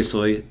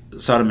 obviously,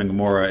 Sodom and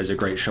Gomorrah is a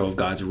great show of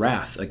God's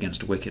wrath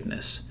against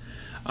wickedness.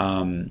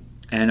 And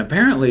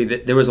apparently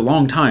there was a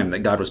long time that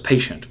God was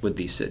patient with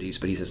these cities,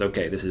 but he says,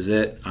 okay, this is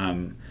it.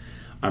 I'm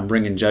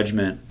bringing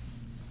judgment.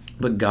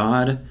 But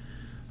God...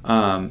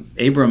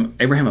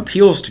 Abraham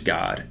appeals to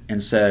God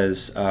and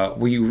says,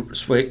 will you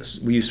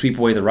sweep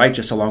away the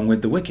righteous along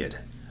with the wicked?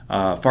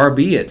 Far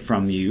be it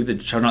from you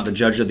that shall not the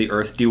judge of the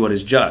earth do what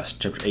is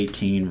just. Chapter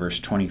 18, verse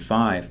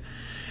 25.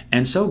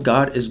 And so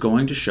God is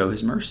going to show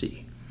his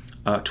mercy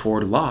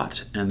toward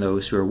Lot and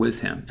those who are with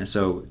him. And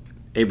so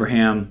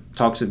Abraham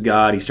talks with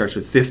God. He starts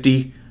with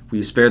 50. Will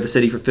you spare the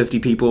city for 50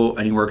 people?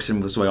 And he works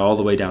his way all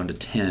the way down to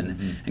 10.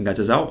 Mm-hmm. And God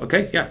says, oh,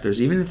 okay, yeah,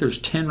 even if there's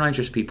 10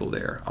 righteous people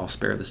there, I'll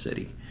spare the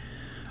city.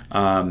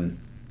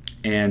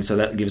 And so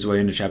that gives way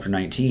into chapter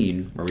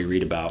 19, where we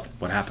read about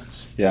what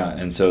happens. Yeah,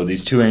 and so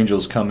these two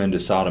angels come into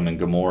Sodom and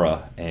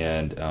Gomorrah,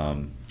 and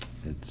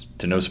it's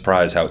to no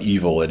surprise how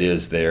evil it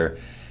is there.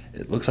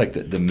 It looks like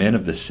the men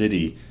of the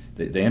city,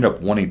 they end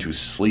up wanting to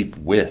sleep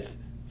with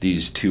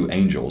these two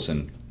angels,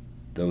 and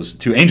those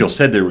two angels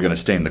said they were going to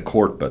stay in the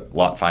court, but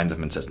Lot finds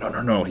them and says,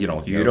 no, you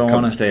don't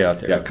want to stay out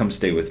there. Yeah, come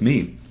stay with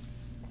me.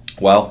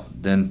 Well,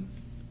 then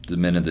the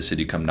men of the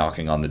city come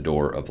knocking on the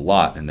door of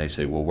Lot, and they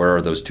say, well, where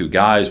are those two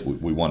guys?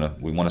 We want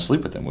to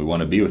sleep with them. We want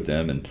to be with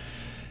them.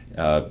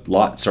 And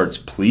Lot starts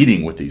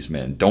pleading with these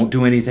men, don't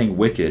do anything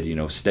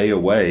wicked, stay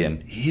away.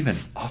 And he even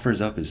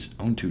offers up his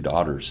own two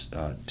daughters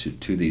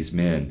to these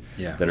men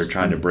that are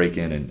trying to break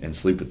in and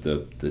sleep with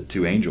the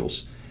two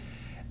angels.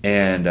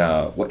 And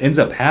what ends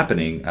up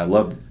happening,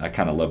 I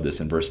kind of love this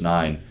in verse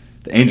 9.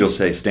 The angels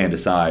say, stand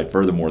aside.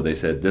 Furthermore, they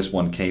said,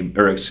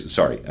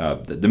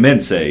 the men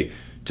say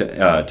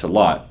to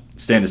Lot,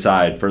 stand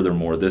aside.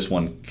 Furthermore, this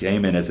one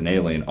came in as an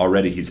alien.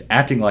 Already he's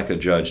acting like a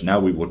judge. Now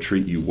we will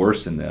treat you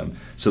worse than them.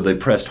 So they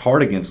pressed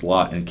hard against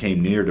Lot and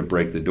came near to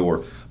break the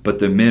door. But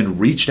the men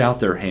reached out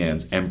their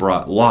hands and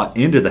brought Lot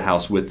into the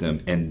house with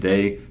them, and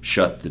they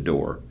shut the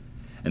door.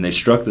 And they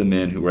struck the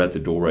men who were at the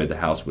doorway of the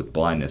house with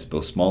blindness,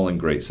 both small and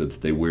great, so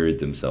that they wearied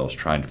themselves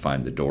trying to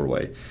find the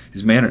doorway.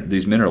 These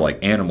men are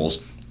like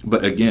animals,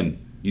 but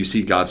again, you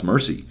see God's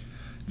mercy.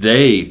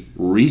 They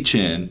reach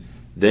in,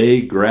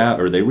 they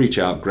reach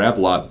out, grab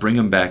Lot, bring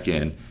him back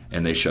in,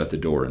 and they shut the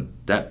door. And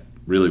that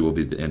really will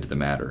be the end of the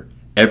matter.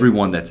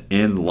 Everyone that's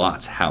in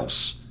Lot's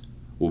house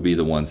will be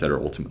the ones that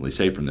are ultimately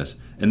saved from this.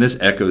 And this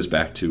echoes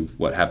back to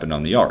what happened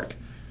on the ark.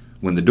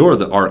 When the door of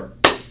the ark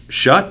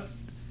shut,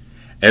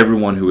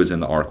 everyone who was in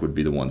the ark would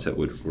be the ones that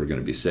were going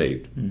to be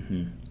saved.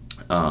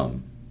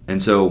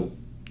 And so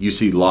you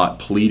see Lot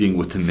pleading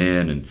with the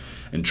men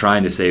and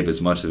trying to save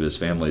as much of his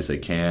family as they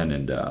can.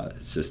 And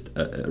it's just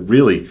a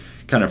really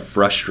kind of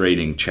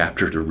frustrating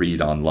chapter to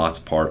read on Lot's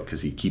part,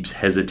 because he keeps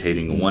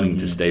hesitating, wanting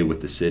to stay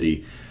with the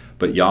city.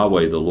 But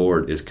Yahweh, the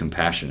Lord, is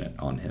compassionate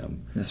on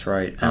him. That's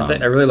right.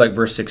 And I really like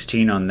verse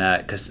 16 on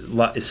that, because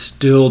Lot is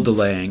still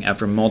delaying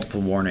after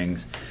multiple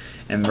warnings.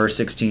 And verse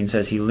 16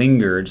 says, he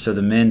lingered, so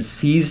the men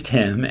seized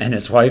him and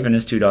his wife and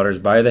his 2 daughters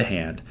by the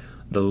hand,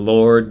 the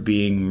Lord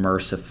being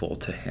merciful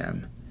to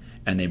him.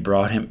 And they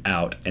brought him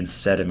out and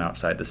set him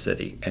outside the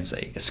city and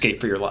say,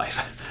 escape for your life.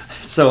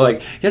 So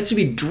he has to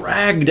be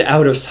dragged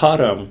out of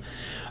Sodom,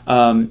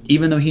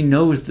 even though he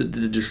knows that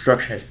the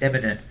destruction is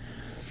imminent.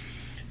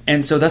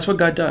 And so that's what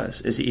God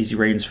does, is he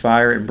rains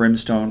fire and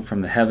brimstone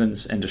from the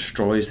heavens and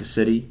destroys the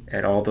city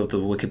and all of the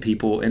wicked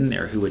people in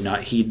there who would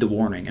not heed the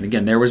warning. And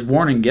again, there was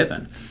warning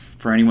given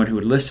for anyone who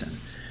would listen,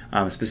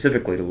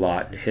 specifically to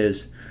Lot and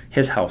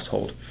his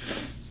household.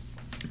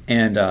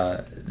 And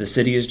the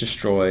city is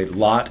destroyed.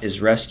 Lot is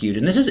rescued.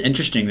 And this is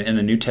interesting that in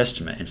the New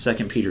Testament, in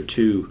 2 Peter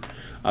 2,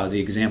 the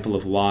example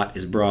of Lot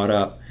is brought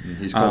up.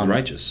 He's called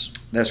righteous.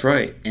 That's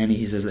right. And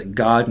he says that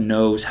God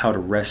knows how to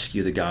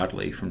rescue the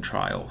godly from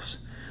trials.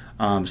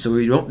 So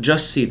we don't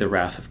just see the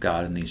wrath of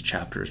God in these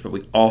chapters, but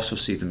we also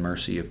see the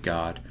mercy of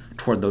God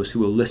toward those who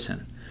will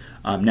listen.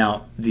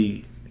 Now,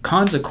 the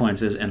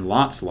consequences in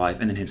Lot's life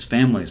and in his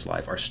family's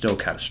life are still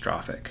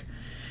catastrophic.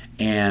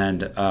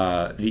 And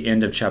the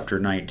end of chapter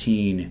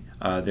 19,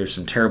 there's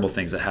some terrible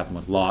things that happen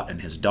with Lot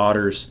and his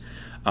daughters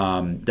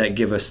that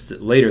give us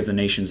later the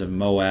nations of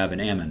Moab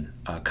and Ammon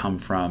come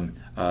from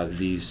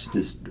these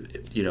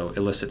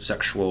illicit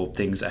sexual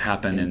things that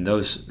happen in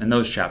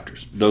those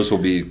chapters. Those will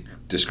be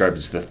described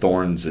as the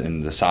thorns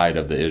in the side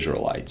of the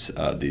Israelites.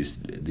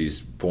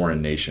 These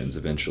foreign nations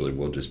eventually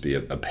will just be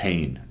a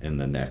pain in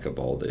the neck of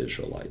all the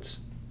Israelites.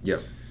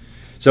 Yep.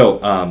 So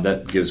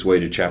that gives way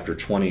to chapter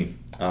 20,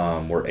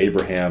 where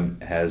Abraham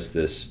has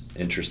this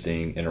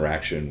interesting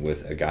interaction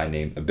with a guy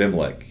named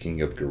Abimelech,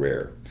 king of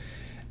Gerar.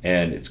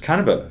 And it's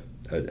kind of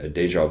a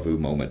deja vu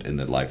moment in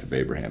the life of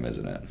Abraham,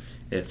 isn't it?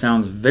 It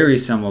sounds very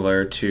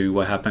similar to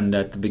what hhappened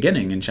at the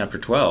beginning in chapter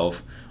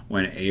 12,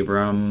 when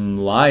Abram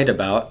lied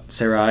about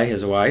Sarai,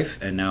 his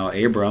wife, and now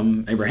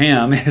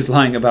Abraham is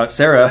lying about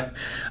Sarah.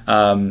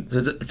 So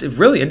it's a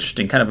really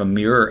interesting kind of a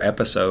mirror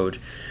episode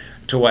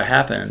to what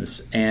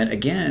happens. And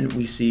again,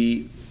 we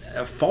see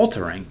a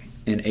faltering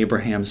in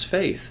Abraham's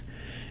faith.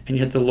 And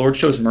yet the Lord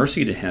shows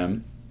mercy to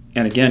him,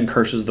 and again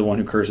curses the one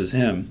who curses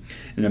him.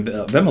 And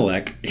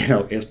Abimelech,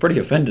 is pretty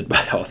offended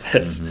by all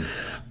this.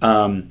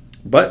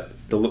 But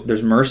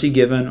there's mercy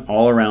given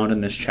all around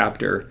in this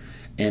chapter,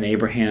 and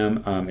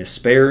Abraham is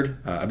spared.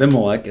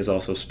 Abimelech is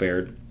also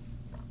spared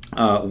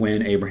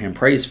when Abraham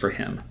prays for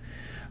him,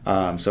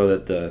 so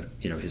that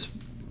his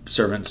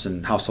servants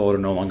and household are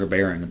no longer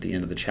barren at the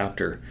end of the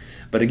chapter.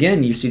 But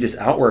again, you see this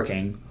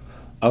outworking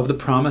of the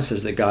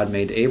promises that God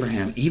made to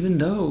Abraham, even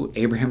though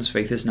Abraham's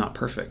faith is not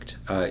perfect.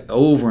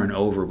 Over and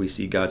over, we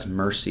see God's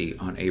mercy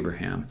on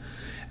Abraham.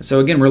 And so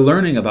again, we're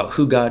learning about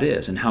who God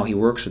is and how he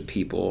works with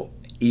people,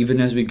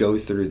 even as we go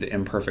through the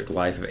imperfect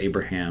life of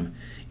Abraham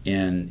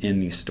in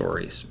these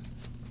stories.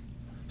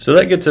 So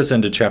that gets us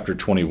into chapter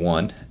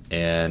 21,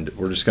 and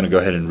we're just going to go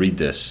ahead and read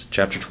this.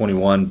 Chapter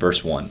 21,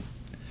 verse 1.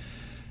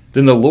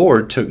 Then the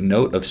Lord took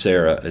note of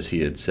Sarah as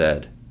he had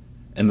said,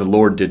 and the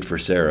Lord did for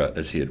Sarah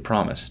as he had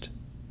promised.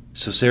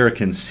 So Sarah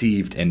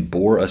conceived and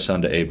bore a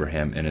son to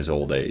Abraham in his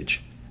old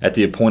age, at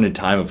the appointed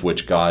time of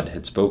which God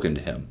had spoken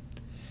to him.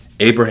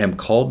 Abraham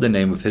called the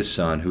name of his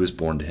son who was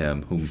born to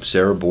him, whom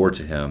Sarah bore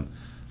to him,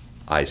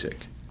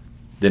 Isaac.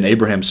 Then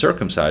Abraham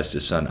circumcised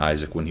his son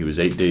Isaac when he was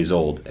 8 days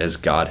old, as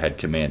God had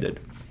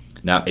commanded.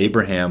 Now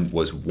Abraham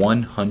was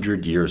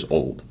 100 years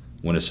old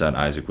when his son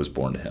Isaac was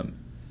born to him.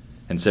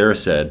 And Sarah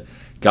said,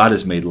 God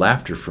has made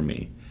laughter for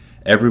me.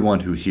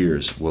 Everyone who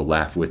hears will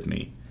laugh with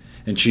me.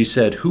 And she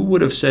said, who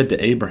would have said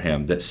to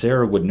Abraham that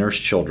Sarah would nurse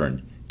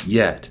children?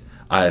 Yet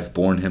I have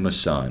borne him a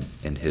son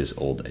in his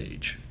old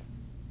age.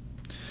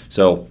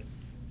 So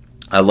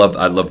I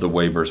love the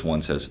way verse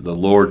 1 says, the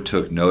Lord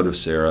took note of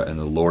Sarah, and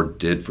the Lord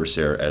did for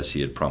Sarah as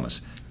he had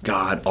promised.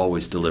 God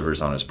always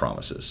delivers on his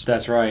promises.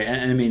 That's right.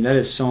 And I mean, that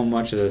is so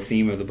much of the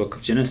theme of the book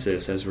of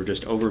Genesis, as we're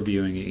just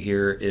overviewing it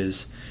here,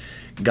 is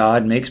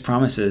God makes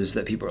promises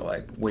that people are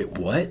like, wait,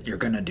 what? You're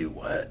going to do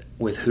what?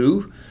 With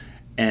who?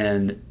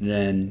 And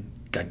then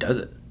God does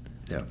it.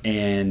 Yeah.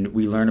 And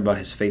we learn about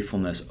his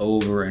faithfulness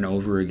over and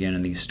over again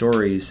in these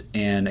stories.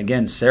 And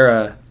again,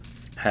 Sarah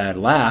had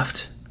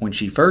laughed when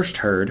she first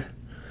heard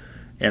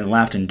and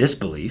laughed in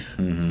disbelief.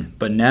 Mm-hmm.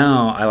 But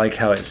now I like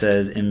how it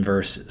says in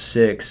verse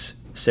 6,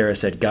 Sarah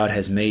said, God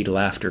has made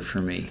laughter for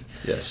me.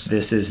 Yes.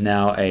 This is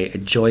now a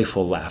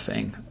joyful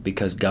laughing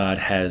because God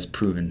has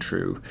proven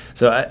true.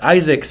 So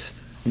Isaac's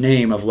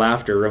name of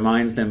laughter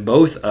reminds them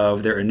both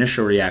of their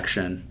initial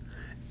reaction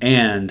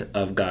and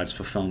of God's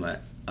fulfillment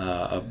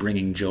of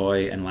bringing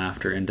joy and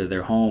laughter into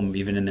their home,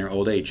 even in their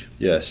old age.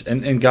 Yes,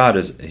 and God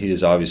he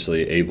is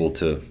obviously able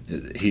to,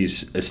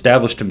 he's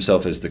established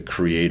himself as the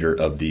creator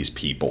of these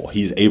people.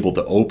 He's able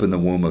to open the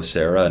womb of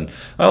Sarah. And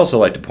I also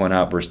like to point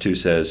out, verse 2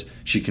 says,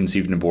 she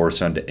conceived and bore a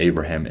son to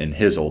Abraham in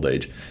his old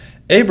age.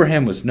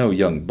 Abraham was no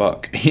young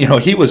buck.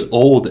 He was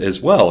old as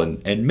well,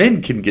 and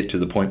men can get to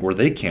the point where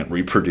they can't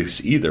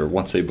reproduce either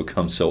once they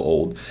become so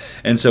old.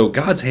 And so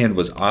God's hand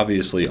was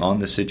obviously on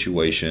the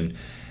situation,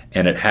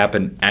 and it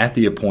happened at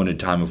the appointed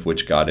time of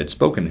which God had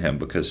spoken to him,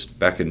 because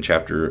back in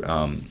chapter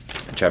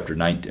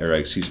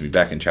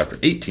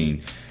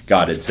 18,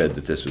 God had said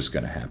that this was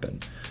going to happen.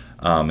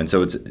 And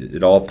so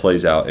it all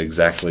plays out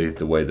exactly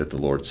the way that the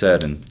Lord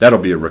said, and that'll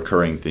be a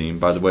recurring theme,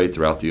 by the way,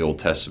 throughout the Old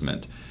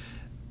Testament,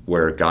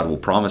 where God will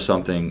promise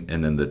something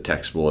and then the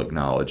text will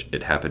acknowledge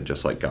it happened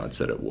just like God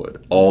said it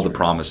would. All the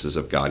promises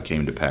of God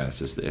came to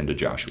pass, as the end of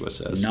Joshua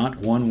says. Not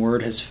one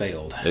word has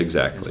failed.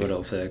 Exactly. That's what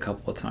it'll say a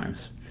couple of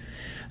times.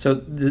 So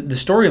the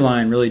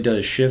storyline really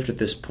does shift at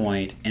this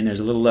point, and there's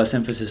a little less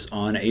emphasis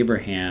on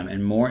Abraham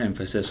and more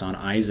emphasis on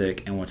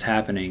Isaac and what's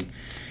happening.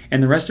 In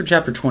the rest of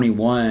chapter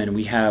 21,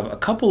 we have a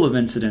couple of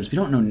incidents. We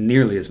don't know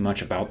nearly as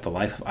much about the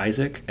life of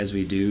Isaac as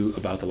we do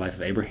about the life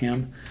of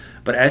Abraham.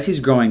 But as he's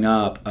growing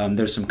up,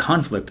 there's some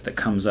conflict that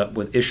comes up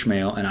with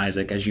Ishmael and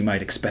Isaac, as you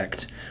might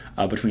expect,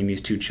 between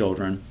these two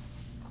children.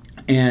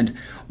 And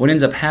what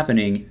ends up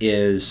happening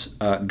is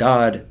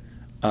God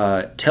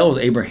tells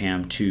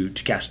Abraham to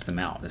cast them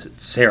out. This is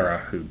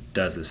Sarah who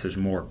does this. There's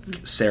more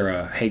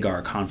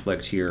Sarah-Hagar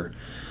conflict here.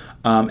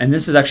 And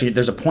this is actually,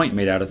 there's a point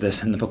made out of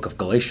this in the book of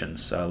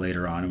Galatians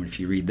later on, if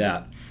you read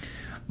that.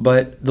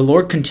 But the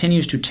Lord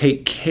continues to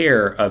take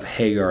care of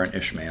Hagar and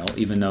Ishmael,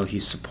 even though he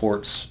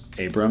supports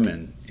Abram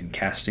in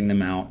casting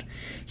them out.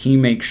 He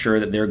makes sure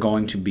that they're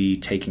going to be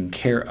taken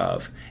care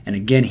of. And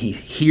again, he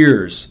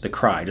hears the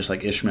cry, just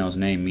like Ishmael's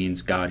name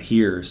means God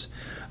hears.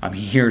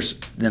 He hears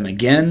them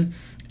again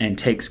and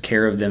takes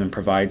care of them and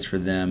provides for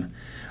them,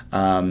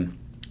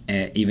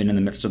 even in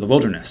the midst of the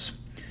wilderness.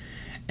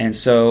 And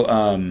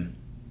so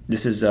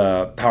this is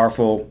a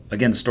powerful,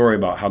 again, story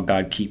about how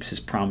God keeps his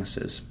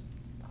promises.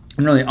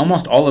 And really,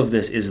 almost all of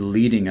this is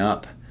leading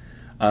up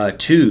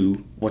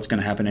to what's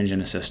going to happen in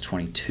Genesis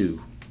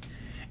 22.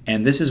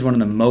 And this is one of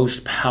the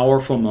most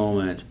powerful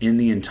moments in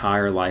the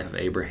entire life of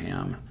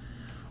Abraham,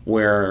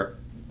 where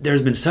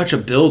there's been such a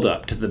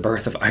buildup to the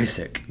birth of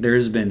Isaac.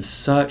 There's been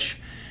such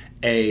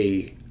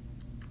a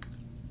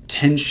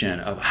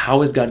tension of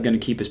how is God going to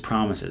keep his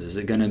promises? Is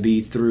it going to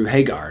be through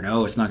Hagar?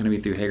 No, it's not going to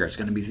be through Hagar. It's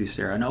going to be through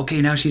Sarah. And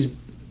okay, now the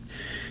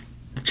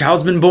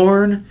child's been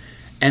born,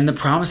 and the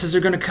promises are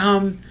going to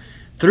come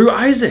through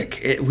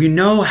Isaac. We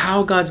know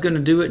how God's going to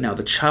do it now.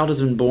 The child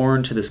has been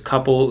born to this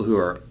couple who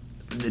are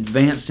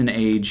advanced in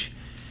age,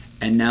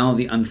 and now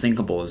the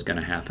unthinkable is going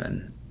to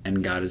happen,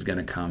 and God is going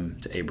to come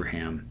to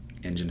Abraham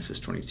in Genesis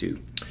 22.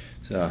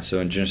 So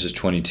in Genesis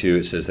 22,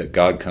 it says that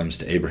God comes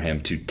to Abraham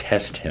to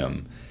test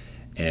him.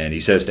 And he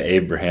says to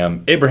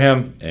Abraham,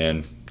 Abraham,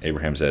 and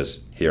Abraham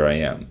says, here I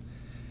am.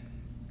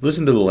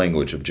 Listen to the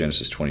language of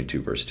Genesis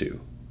 22, verse 2.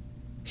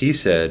 He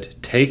said,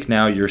 take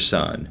now your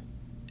son,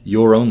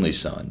 your only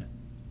son,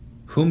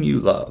 whom you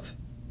love,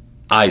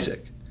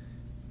 Isaac,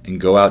 and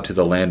go out to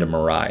the land of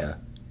Moriah,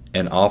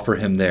 and offer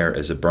him there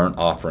as a burnt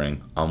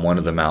offering on one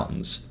of the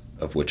mountains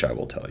of which I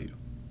will tell you.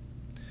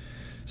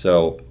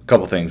 So, a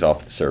couple things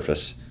off the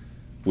surface.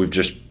 We've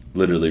just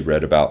literally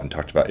read about and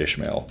talked about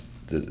Ishmael.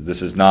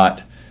 This is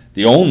not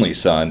the only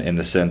son in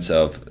the sense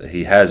of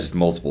he has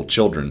multiple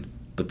children,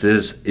 but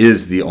this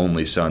is the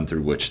only son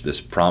through which this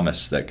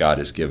promise that God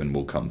has given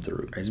will come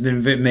through. It's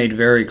been made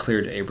very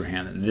clear to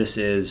Abraham that this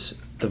is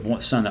the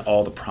son that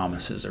all the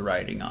promises are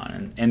riding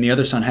on. And the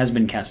other son has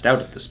been cast out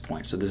at this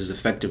point. So this is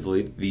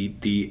effectively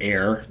the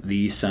heir,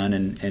 the son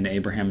in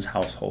Abraham's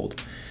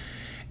household.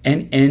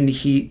 And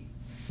he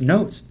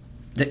notes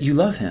that you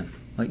love him.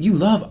 Like, you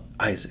love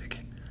Isaac.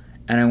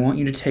 And I want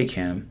you to take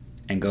him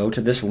and go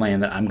to this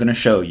land that I'm going to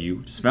show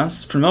you.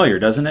 Sounds familiar,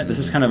 doesn't it? Mm-hmm. This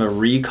is kind of a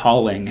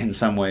recalling in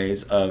some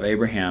ways of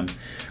Abraham.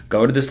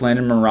 Go to this land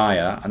in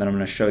Moriah, and then I'm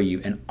going to show you,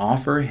 and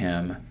offer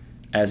him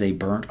as a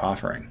burnt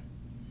offering.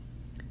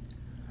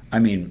 I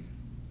mean,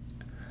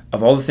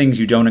 of all the things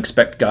you don't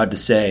expect God to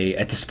say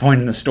at this point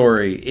in the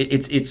story,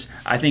 it's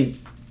I think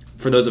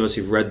for those of us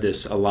who've read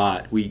this a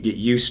lot, we get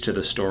used to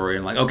the story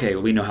and like, okay,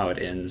 we know how it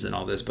ends and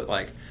all this, but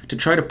like to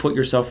try to put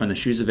yourself in the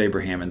shoes of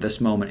Abraham in this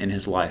moment in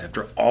his life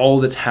after all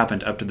that's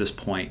happened up to this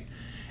point,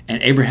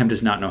 and Abraham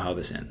does not know how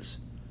this ends.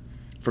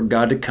 For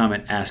God to come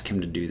and ask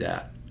him to do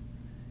that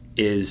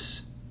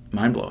is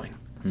mind-blowing.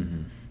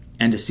 Mm-hmm.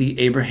 And to see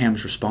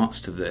Abraham's response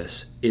to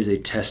this is a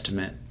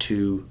testament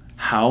to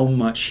how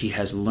much he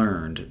has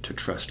learned to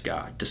trust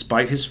God.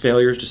 Despite his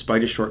failures,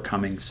 despite his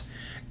shortcomings,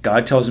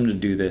 God tells him to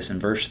do this in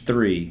verse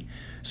 3.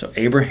 So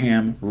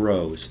Abraham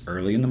rose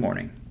early in the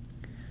morning,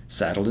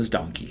 saddled his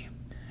donkey,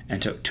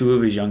 and took 2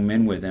 of his young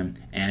men with him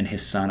and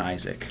his son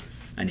Isaac.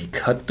 And he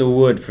cut the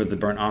wood for the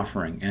burnt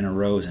offering and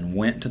arose and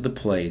went to the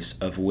place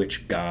of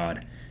which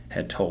God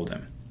had told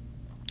him.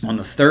 On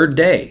the 3rd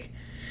day,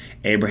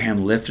 Abraham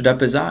lifted up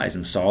his eyes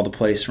and saw the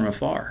place from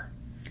afar.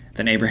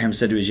 Then Abraham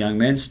said to his young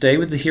men, "Stay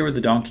here with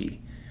the donkey.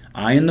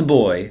 I and the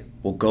boy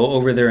will go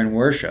over there and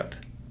worship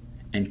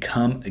and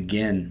come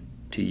again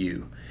to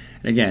you."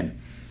 And again,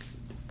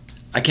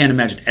 I can't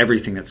imagine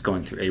everything that's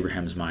going through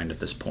Abraham's mind at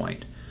this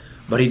point.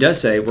 But he does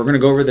say, we're going to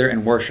go over there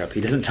and worship.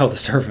 He doesn't tell the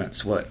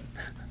servants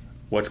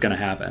what's going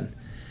to happen.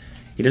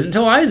 He doesn't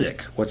tell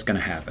Isaac what's going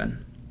to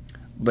happen.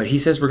 But he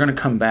says we're going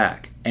to come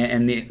back.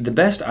 And the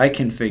best I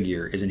can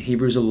figure is in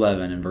Hebrews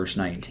 11 and verse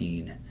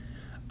 19.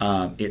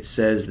 It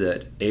says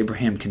that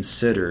Abraham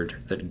considered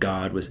that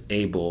God was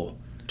able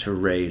to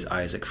raise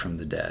Isaac from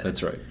the dead.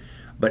 That's right.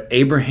 But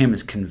Abraham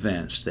is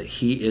convinced that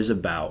he is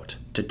about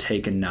to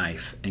take a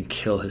knife and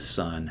kill his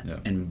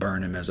son and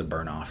burn him as a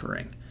burnt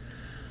offering.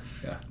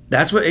 Yeah.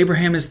 That's what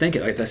Abraham is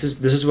thinking. Like this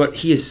is what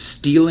he is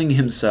steeling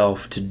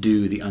himself to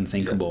do the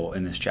unthinkable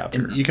in this chapter.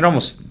 And you can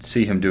almost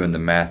see him doing the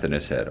math in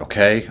his head.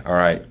 Okay, all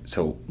right,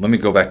 so let me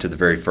go back to the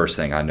very first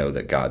thing I know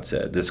that God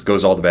said. This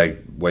goes all the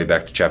way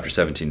back to chapter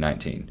 17,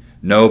 19.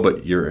 "No,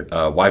 but your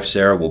wife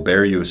Sarah will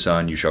bear you a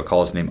son. You shall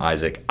call his name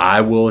Isaac.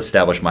 I will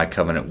establish my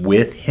covenant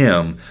with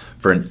him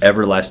for an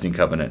everlasting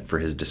covenant for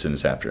his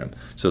descendants after him."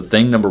 So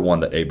thing number one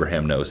that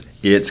Abraham knows,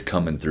 it's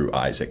coming through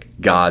Isaac.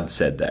 God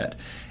said that.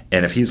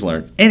 And if he's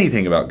learned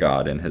anything about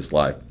God in his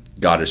life,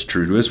 God is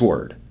true to his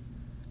word.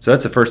 So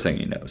that's the first thing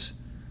he knows.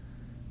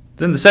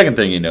 Then the second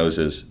thing he knows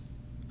is,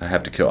 I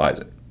have to kill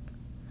Isaac.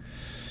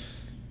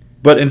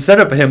 But instead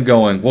of him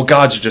going, well,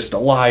 God's just a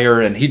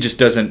liar and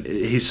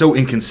he's so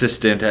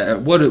inconsistent.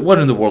 What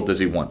in the world does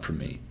he want from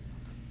me?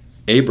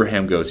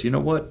 Abraham goes, you know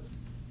what?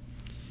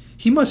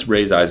 He must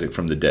raise Isaac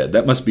from the dead.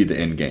 That must be the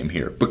end game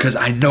here. Because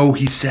I know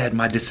he said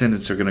my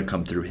descendants are going to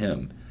come through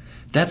him.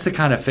 That's the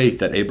kind of faith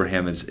that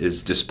Abraham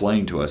is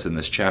displaying to us in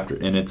this chapter.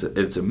 And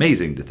it's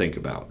amazing to think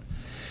about.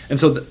 And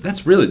so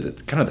that's really the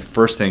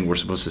first thing we're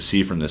supposed to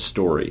see from this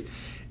story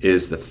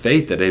is the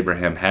faith that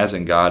Abraham has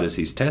in God as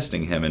he's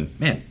testing him. And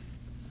man,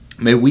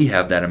 may we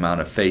have that amount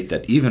of faith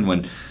that even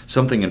when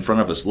something in front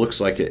of us looks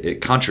like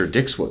it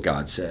contradicts what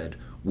God said,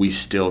 we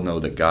still know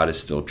that God is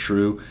still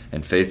true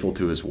and faithful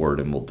to his word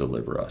and will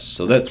deliver us.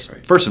 So that's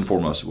first and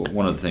foremost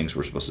one of the things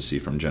we're supposed to see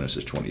from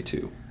Genesis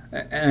 22.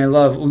 And I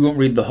love, we won't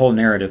read the whole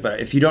narrative, but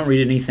if you don't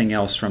read anything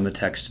else from the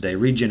text today,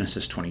 read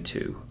Genesis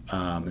 22.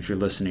 If you're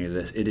listening to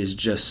this, it is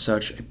just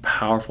such a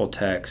powerful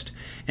text.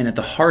 And at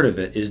the heart of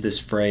it is this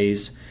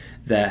phrase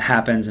that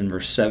happens in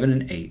verse 7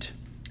 and 8.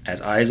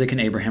 As Isaac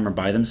and Abraham are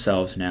by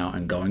themselves now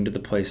and going to the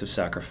place of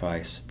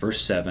sacrifice.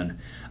 Verse 7,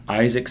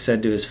 Isaac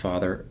said to his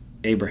father,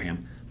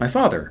 Abraham, "My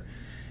father."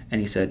 And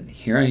he said,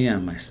 "Here I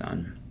am, my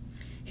son."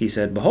 He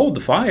said, "Behold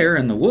the fire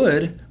and the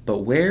wood, but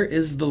where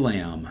is the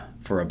lamb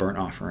for a burnt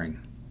offering?"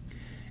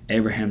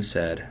 Abraham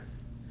said,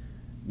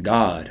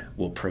 "God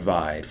will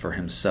provide for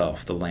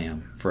himself the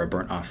lamb for a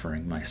burnt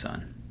offering, my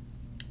son."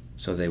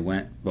 So they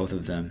went, both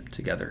of them,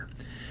 together.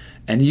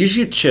 And you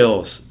get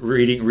chills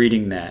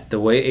reading that, the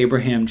way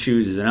Abraham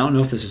chooses. And I don't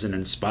know if this was an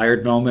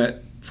inspired moment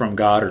from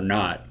God or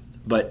not,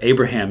 but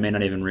Abraham may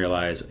not even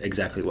realize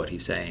exactly what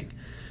he's saying.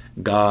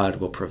 God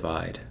will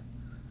provide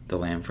the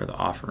lamb for the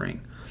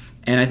offering.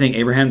 And I think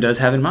Abraham does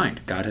have in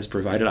mind, God has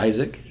provided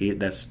Isaac.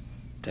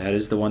 That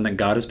is the one that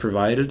God has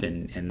provided,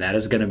 and that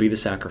is going to be the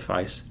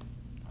sacrifice.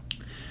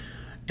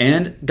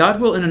 And God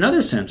will, in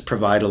another sense,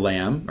 provide a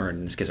lamb, or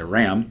in this case a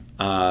ram,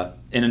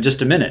 in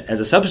just a minute as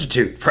a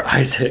substitute for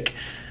Isaac.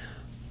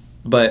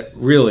 But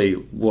really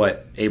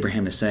what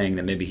Abraham is saying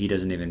that maybe he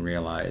doesn't even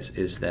realize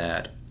is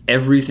that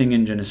everything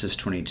in Genesis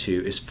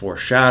 22 is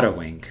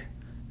foreshadowing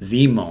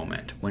the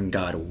moment when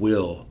God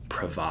will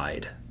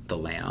provide the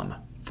lamb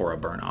for a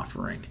burnt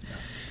offering.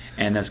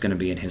 And that's going to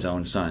be in his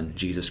own son,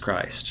 Jesus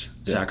Christ,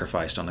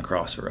 sacrificed on the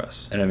cross for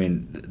us. And I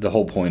mean, the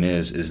whole point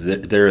is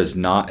that there is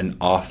not an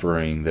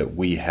offering that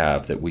we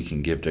have that we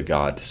can give to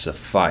God to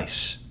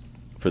suffice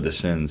for the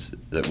sins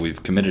that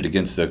we've committed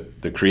against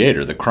the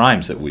Creator, the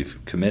crimes that we've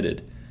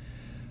committed.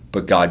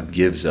 But God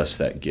gives us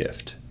that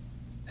gift,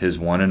 his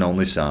one and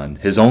only Son,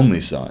 his only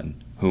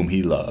Son, whom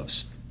he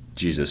loves,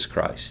 Jesus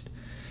Christ.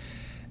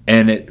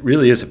 And it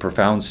really is a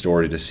profound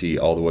story to see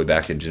all the way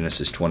back in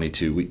Genesis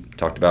 22. We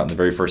talked about in the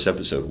very first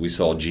episode, we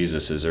saw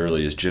Jesus as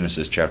early as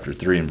Genesis chapter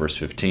 3 and verse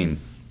 15.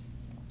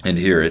 And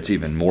here it's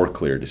even more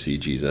clear to see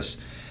Jesus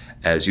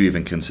as you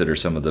even consider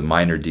some of the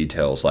minor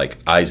details like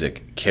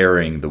Isaac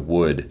carrying the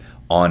wood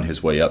on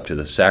his way up to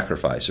the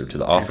sacrifice or to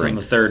the It's offering. on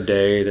the third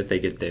day that they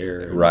get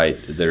there. Right.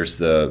 There's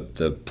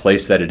the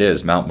place that it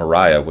is, Mount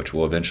Moriah, which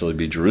will eventually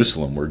be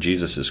Jerusalem, where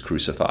Jesus is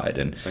crucified.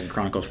 And 2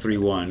 Chronicles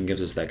 3:1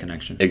 gives us that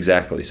connection.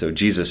 exactly. So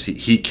Jesus,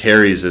 he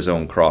carries his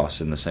own cross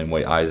in the same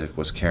way Isaac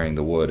was carrying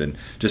the wood. And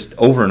just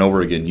over and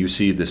over again, you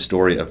see the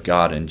story of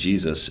God and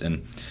Jesus.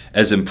 And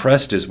as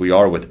impressed as we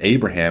are with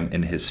Abraham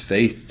and his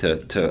faith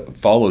to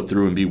follow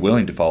through and be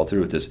willing to follow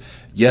through with this,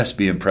 yes,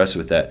 be impressed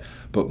with that.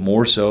 But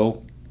more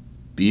so,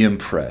 be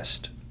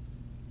impressed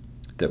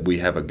that we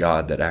have a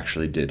God that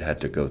actually did have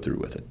to go through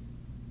with it.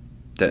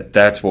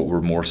 That's what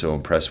we're more so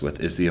impressed with,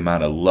 is the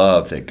amount of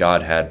love that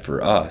God had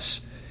for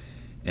us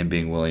and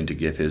being willing to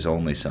give his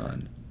only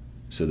son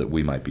so that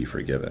we might be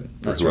forgiven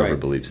for That's whoever right.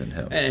 believes in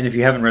him. And if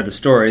you haven't read the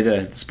story,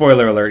 the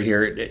spoiler alert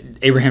here,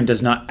 Abraham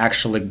does not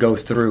actually go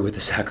through with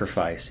the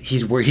sacrifice.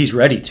 He's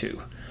ready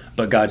to,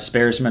 but God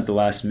spares him at the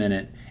last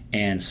minute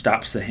and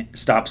stops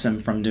him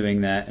from doing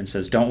that and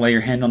says, "Don't lay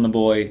your hand on the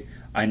boy.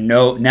 I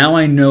know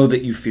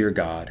that you fear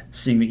God,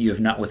 seeing that you have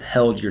not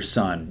withheld your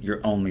son,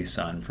 your only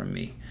son, from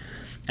me."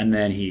 And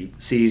then he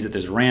sees that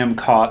there's a ram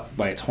caught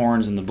by its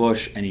horns in the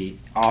bush, and he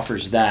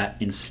offers that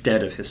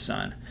instead of his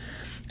son.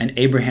 And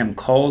Abraham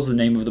calls the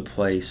name of the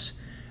place,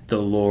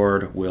 "The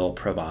Lord will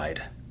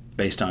provide,"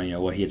 based on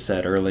what he had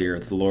said earlier,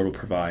 that the Lord will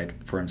provide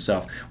for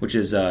himself, which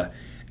is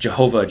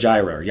Jehovah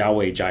Jireh, or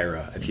Yahweh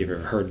Jireh, if you've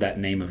ever heard that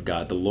name of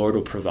God. The Lord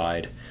will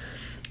provide.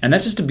 And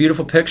that's just a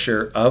beautiful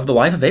picture of the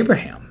life of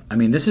Abraham. I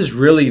mean, this is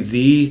really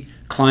the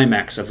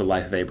climax of the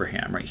life of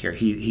Abraham right here.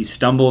 He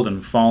stumbled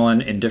and fallen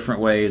in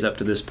different ways up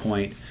to this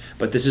point,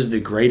 but this is the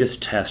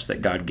greatest test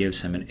that God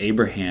gives him. And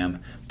Abraham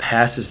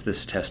passes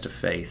this test of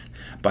faith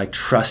by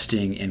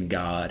trusting in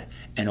God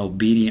and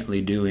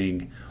obediently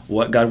doing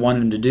what God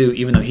wanted him to do,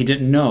 even though he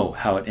didn't know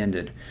how it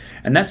ended.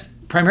 And that's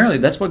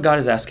what God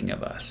is asking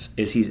of us,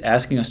 is he's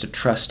asking us to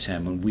trust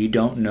him when we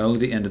don't know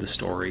the end of the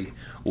story.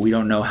 We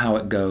don't know how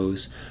it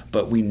goes,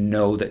 but we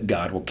know that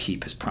God will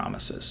keep his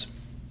promises.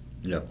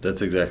 Yep,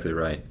 that's exactly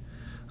right.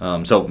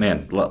 So,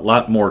 man, a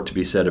lot more to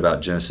be said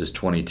about Genesis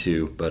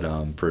 22, but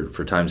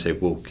for time's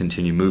sake, we'll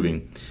continue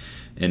moving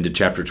into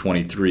chapter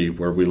 23,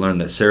 where we learn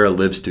that Sarah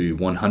lives to be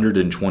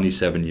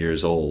 127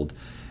 years old,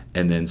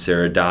 and then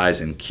Sarah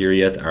dies in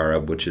Kiriath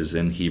Arba, which is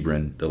in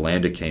Hebron, the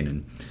land of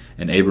Canaan,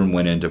 and Abram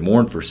went in to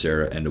mourn for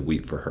Sarah and to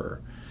weep for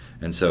her.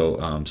 And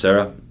so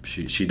Sarah,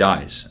 she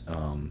dies.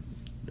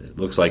 It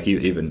looks like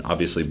even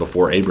obviously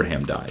before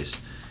Abraham dies,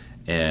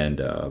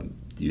 and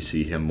you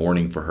see him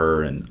mourning for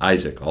her, and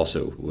Isaac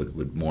also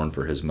would mourn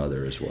for his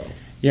mother as well.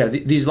 Yeah,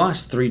 these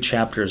last 3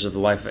 chapters of the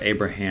life of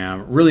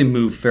Abraham really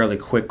move fairly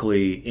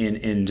quickly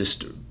in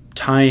just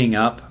tying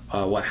up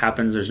what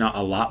happens. There's not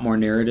a lot more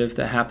narrative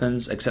that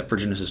happens, except for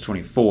Genesis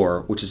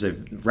 24, which is a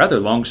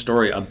rather long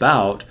story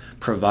about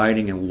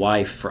providing a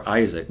wife for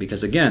Isaac.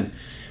 Because again,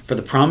 for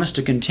the promise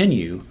to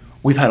continue,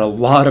 we've had a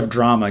lot of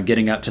drama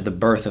getting up to the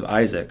birth of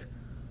Isaac.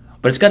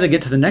 But it's got to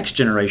get to the next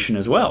generation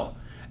as well.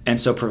 And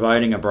so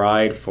providing a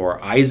bride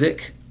for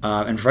Isaac,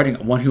 and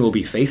providing one who will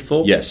be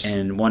faithful, yes,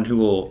 and one who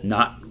will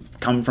not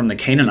come from the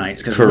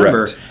Canaanites. Because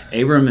remember,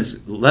 Abram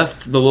has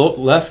left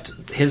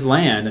his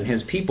land and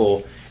his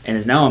people and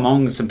is now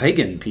among some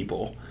pagan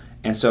people.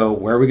 And so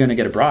where are we going to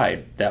get a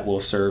bride that will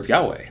serve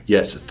Yahweh?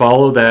 Yes,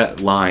 follow that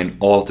line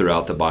all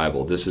throughout the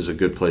Bible. This is a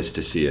good place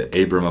to see it.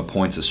 Abram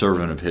appoints a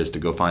servant of his to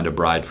go find a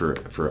bride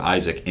for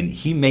Isaac, and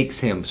he makes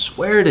him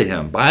swear to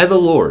him by the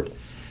Lord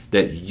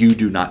that you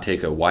do not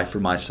take a wife for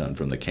my son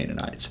from the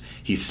Canaanites.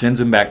 He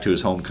sends him back to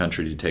his home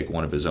country to take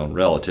one of his own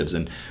relatives.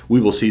 And we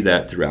will see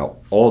that throughout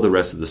all the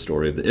rest of the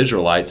story of the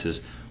Israelites,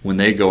 is when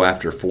they go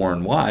after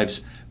foreign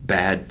wives,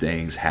 bad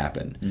things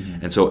happen.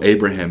 Mm-hmm. And so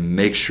Abraham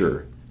makes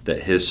sure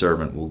that his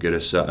servant will get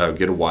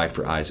a wife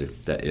for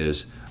Isaac that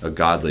is a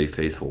godly,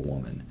 faithful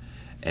woman.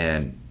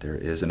 And there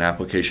is an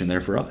application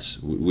there for us.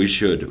 We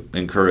should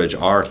encourage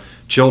our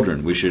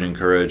children. We should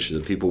encourage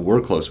the people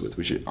we're close with.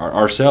 We should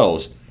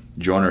ourselves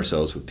join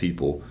ourselves with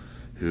people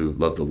who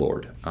love the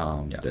Lord.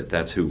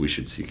 That's who we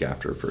should seek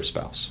after for a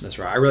spouse. That's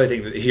right. I really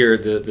think that here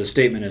the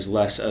statement is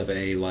less of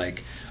a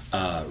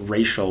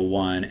racial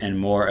one and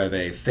more of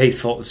a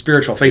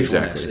spiritual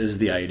faithfulness. Exactly. Is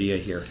the idea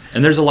here.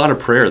 And there's a lot of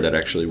prayer that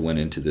actually went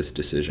into this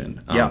decision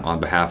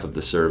on behalf of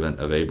the servant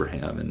of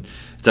Abraham. And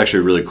it's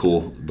actually really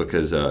cool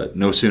because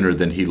no sooner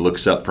than he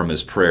looks up from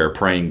his prayer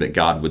praying that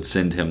God would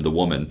send him the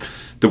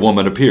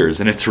woman appears,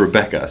 and it's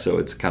Rebecca. So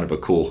it's kind of a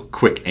cool,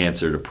 quick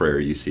answer to prayer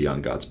you see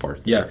on God's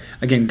part. Yeah.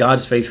 Again,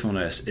 God's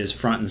faithfulness is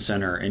front and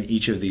center in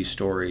each of these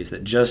stories,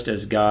 that just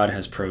as God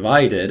has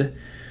provided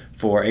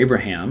for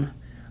Abraham,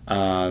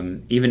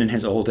 even in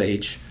his old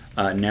age,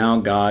 now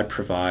God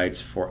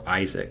provides for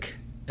Isaac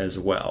as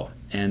well.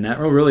 And that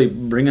will really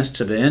bring us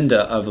to the end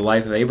of the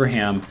life of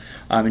Abraham.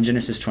 In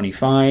Genesis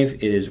 25,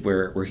 it is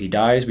where he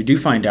dies. We do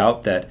find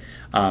out that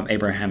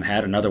Abraham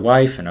had another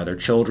wife and other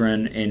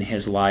children in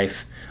his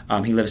life.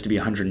 He lives to be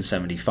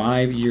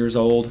 175 years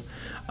old,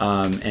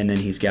 and then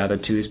he's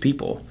gathered to his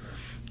people.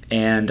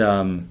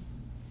 And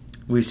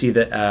we see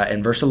that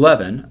in verse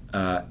 11,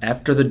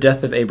 after the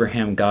death of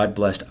Abraham, God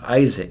blessed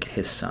Isaac,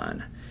 his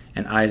son.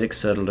 and Isaac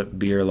settled at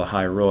Beer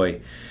Lahai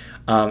Roi.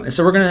 And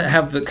so we're going to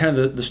have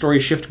the story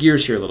shift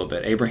gears here a little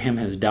bit. Abraham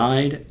has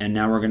died, and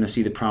now we're going to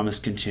see the promise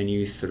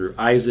continue through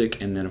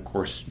Isaac, and then, of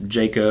course,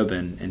 Jacob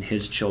and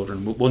his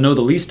children. We'll know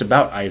the least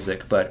about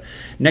Isaac, but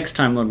next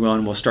time, Lord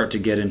willing, we'll start to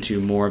get into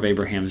more of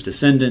Abraham's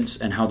descendants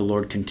and how the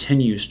Lord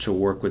continues to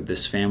work with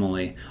this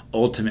family,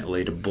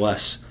 ultimately to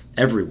bless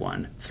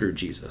everyone through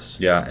Jesus.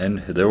 Yeah, and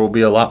there will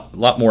be a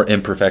lot more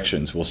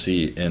imperfections we'll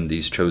see in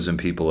these chosen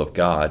people of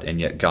God, and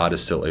yet God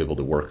is still able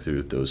to work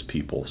through those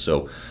people.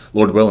 So,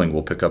 Lord willing,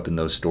 we'll pick up in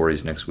those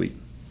stories next week.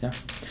 Yeah.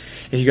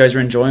 If you guys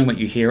are enjoying what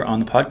you hear on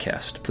the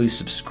podcast, please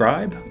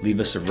subscribe, leave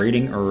us a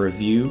rating or a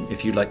review.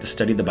 If you'd like to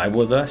study the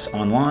Bible with us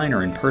online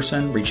or in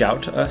person, reach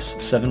out to us,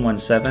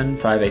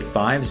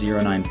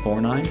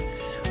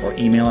 717-585-0949, or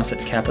email us at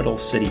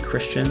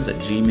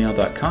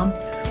capitalcitychristians@gmail.com.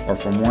 Or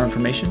for more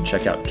information,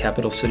 check out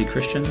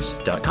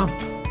capitalcitychristians.com.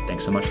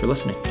 Thanks so much for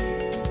listening.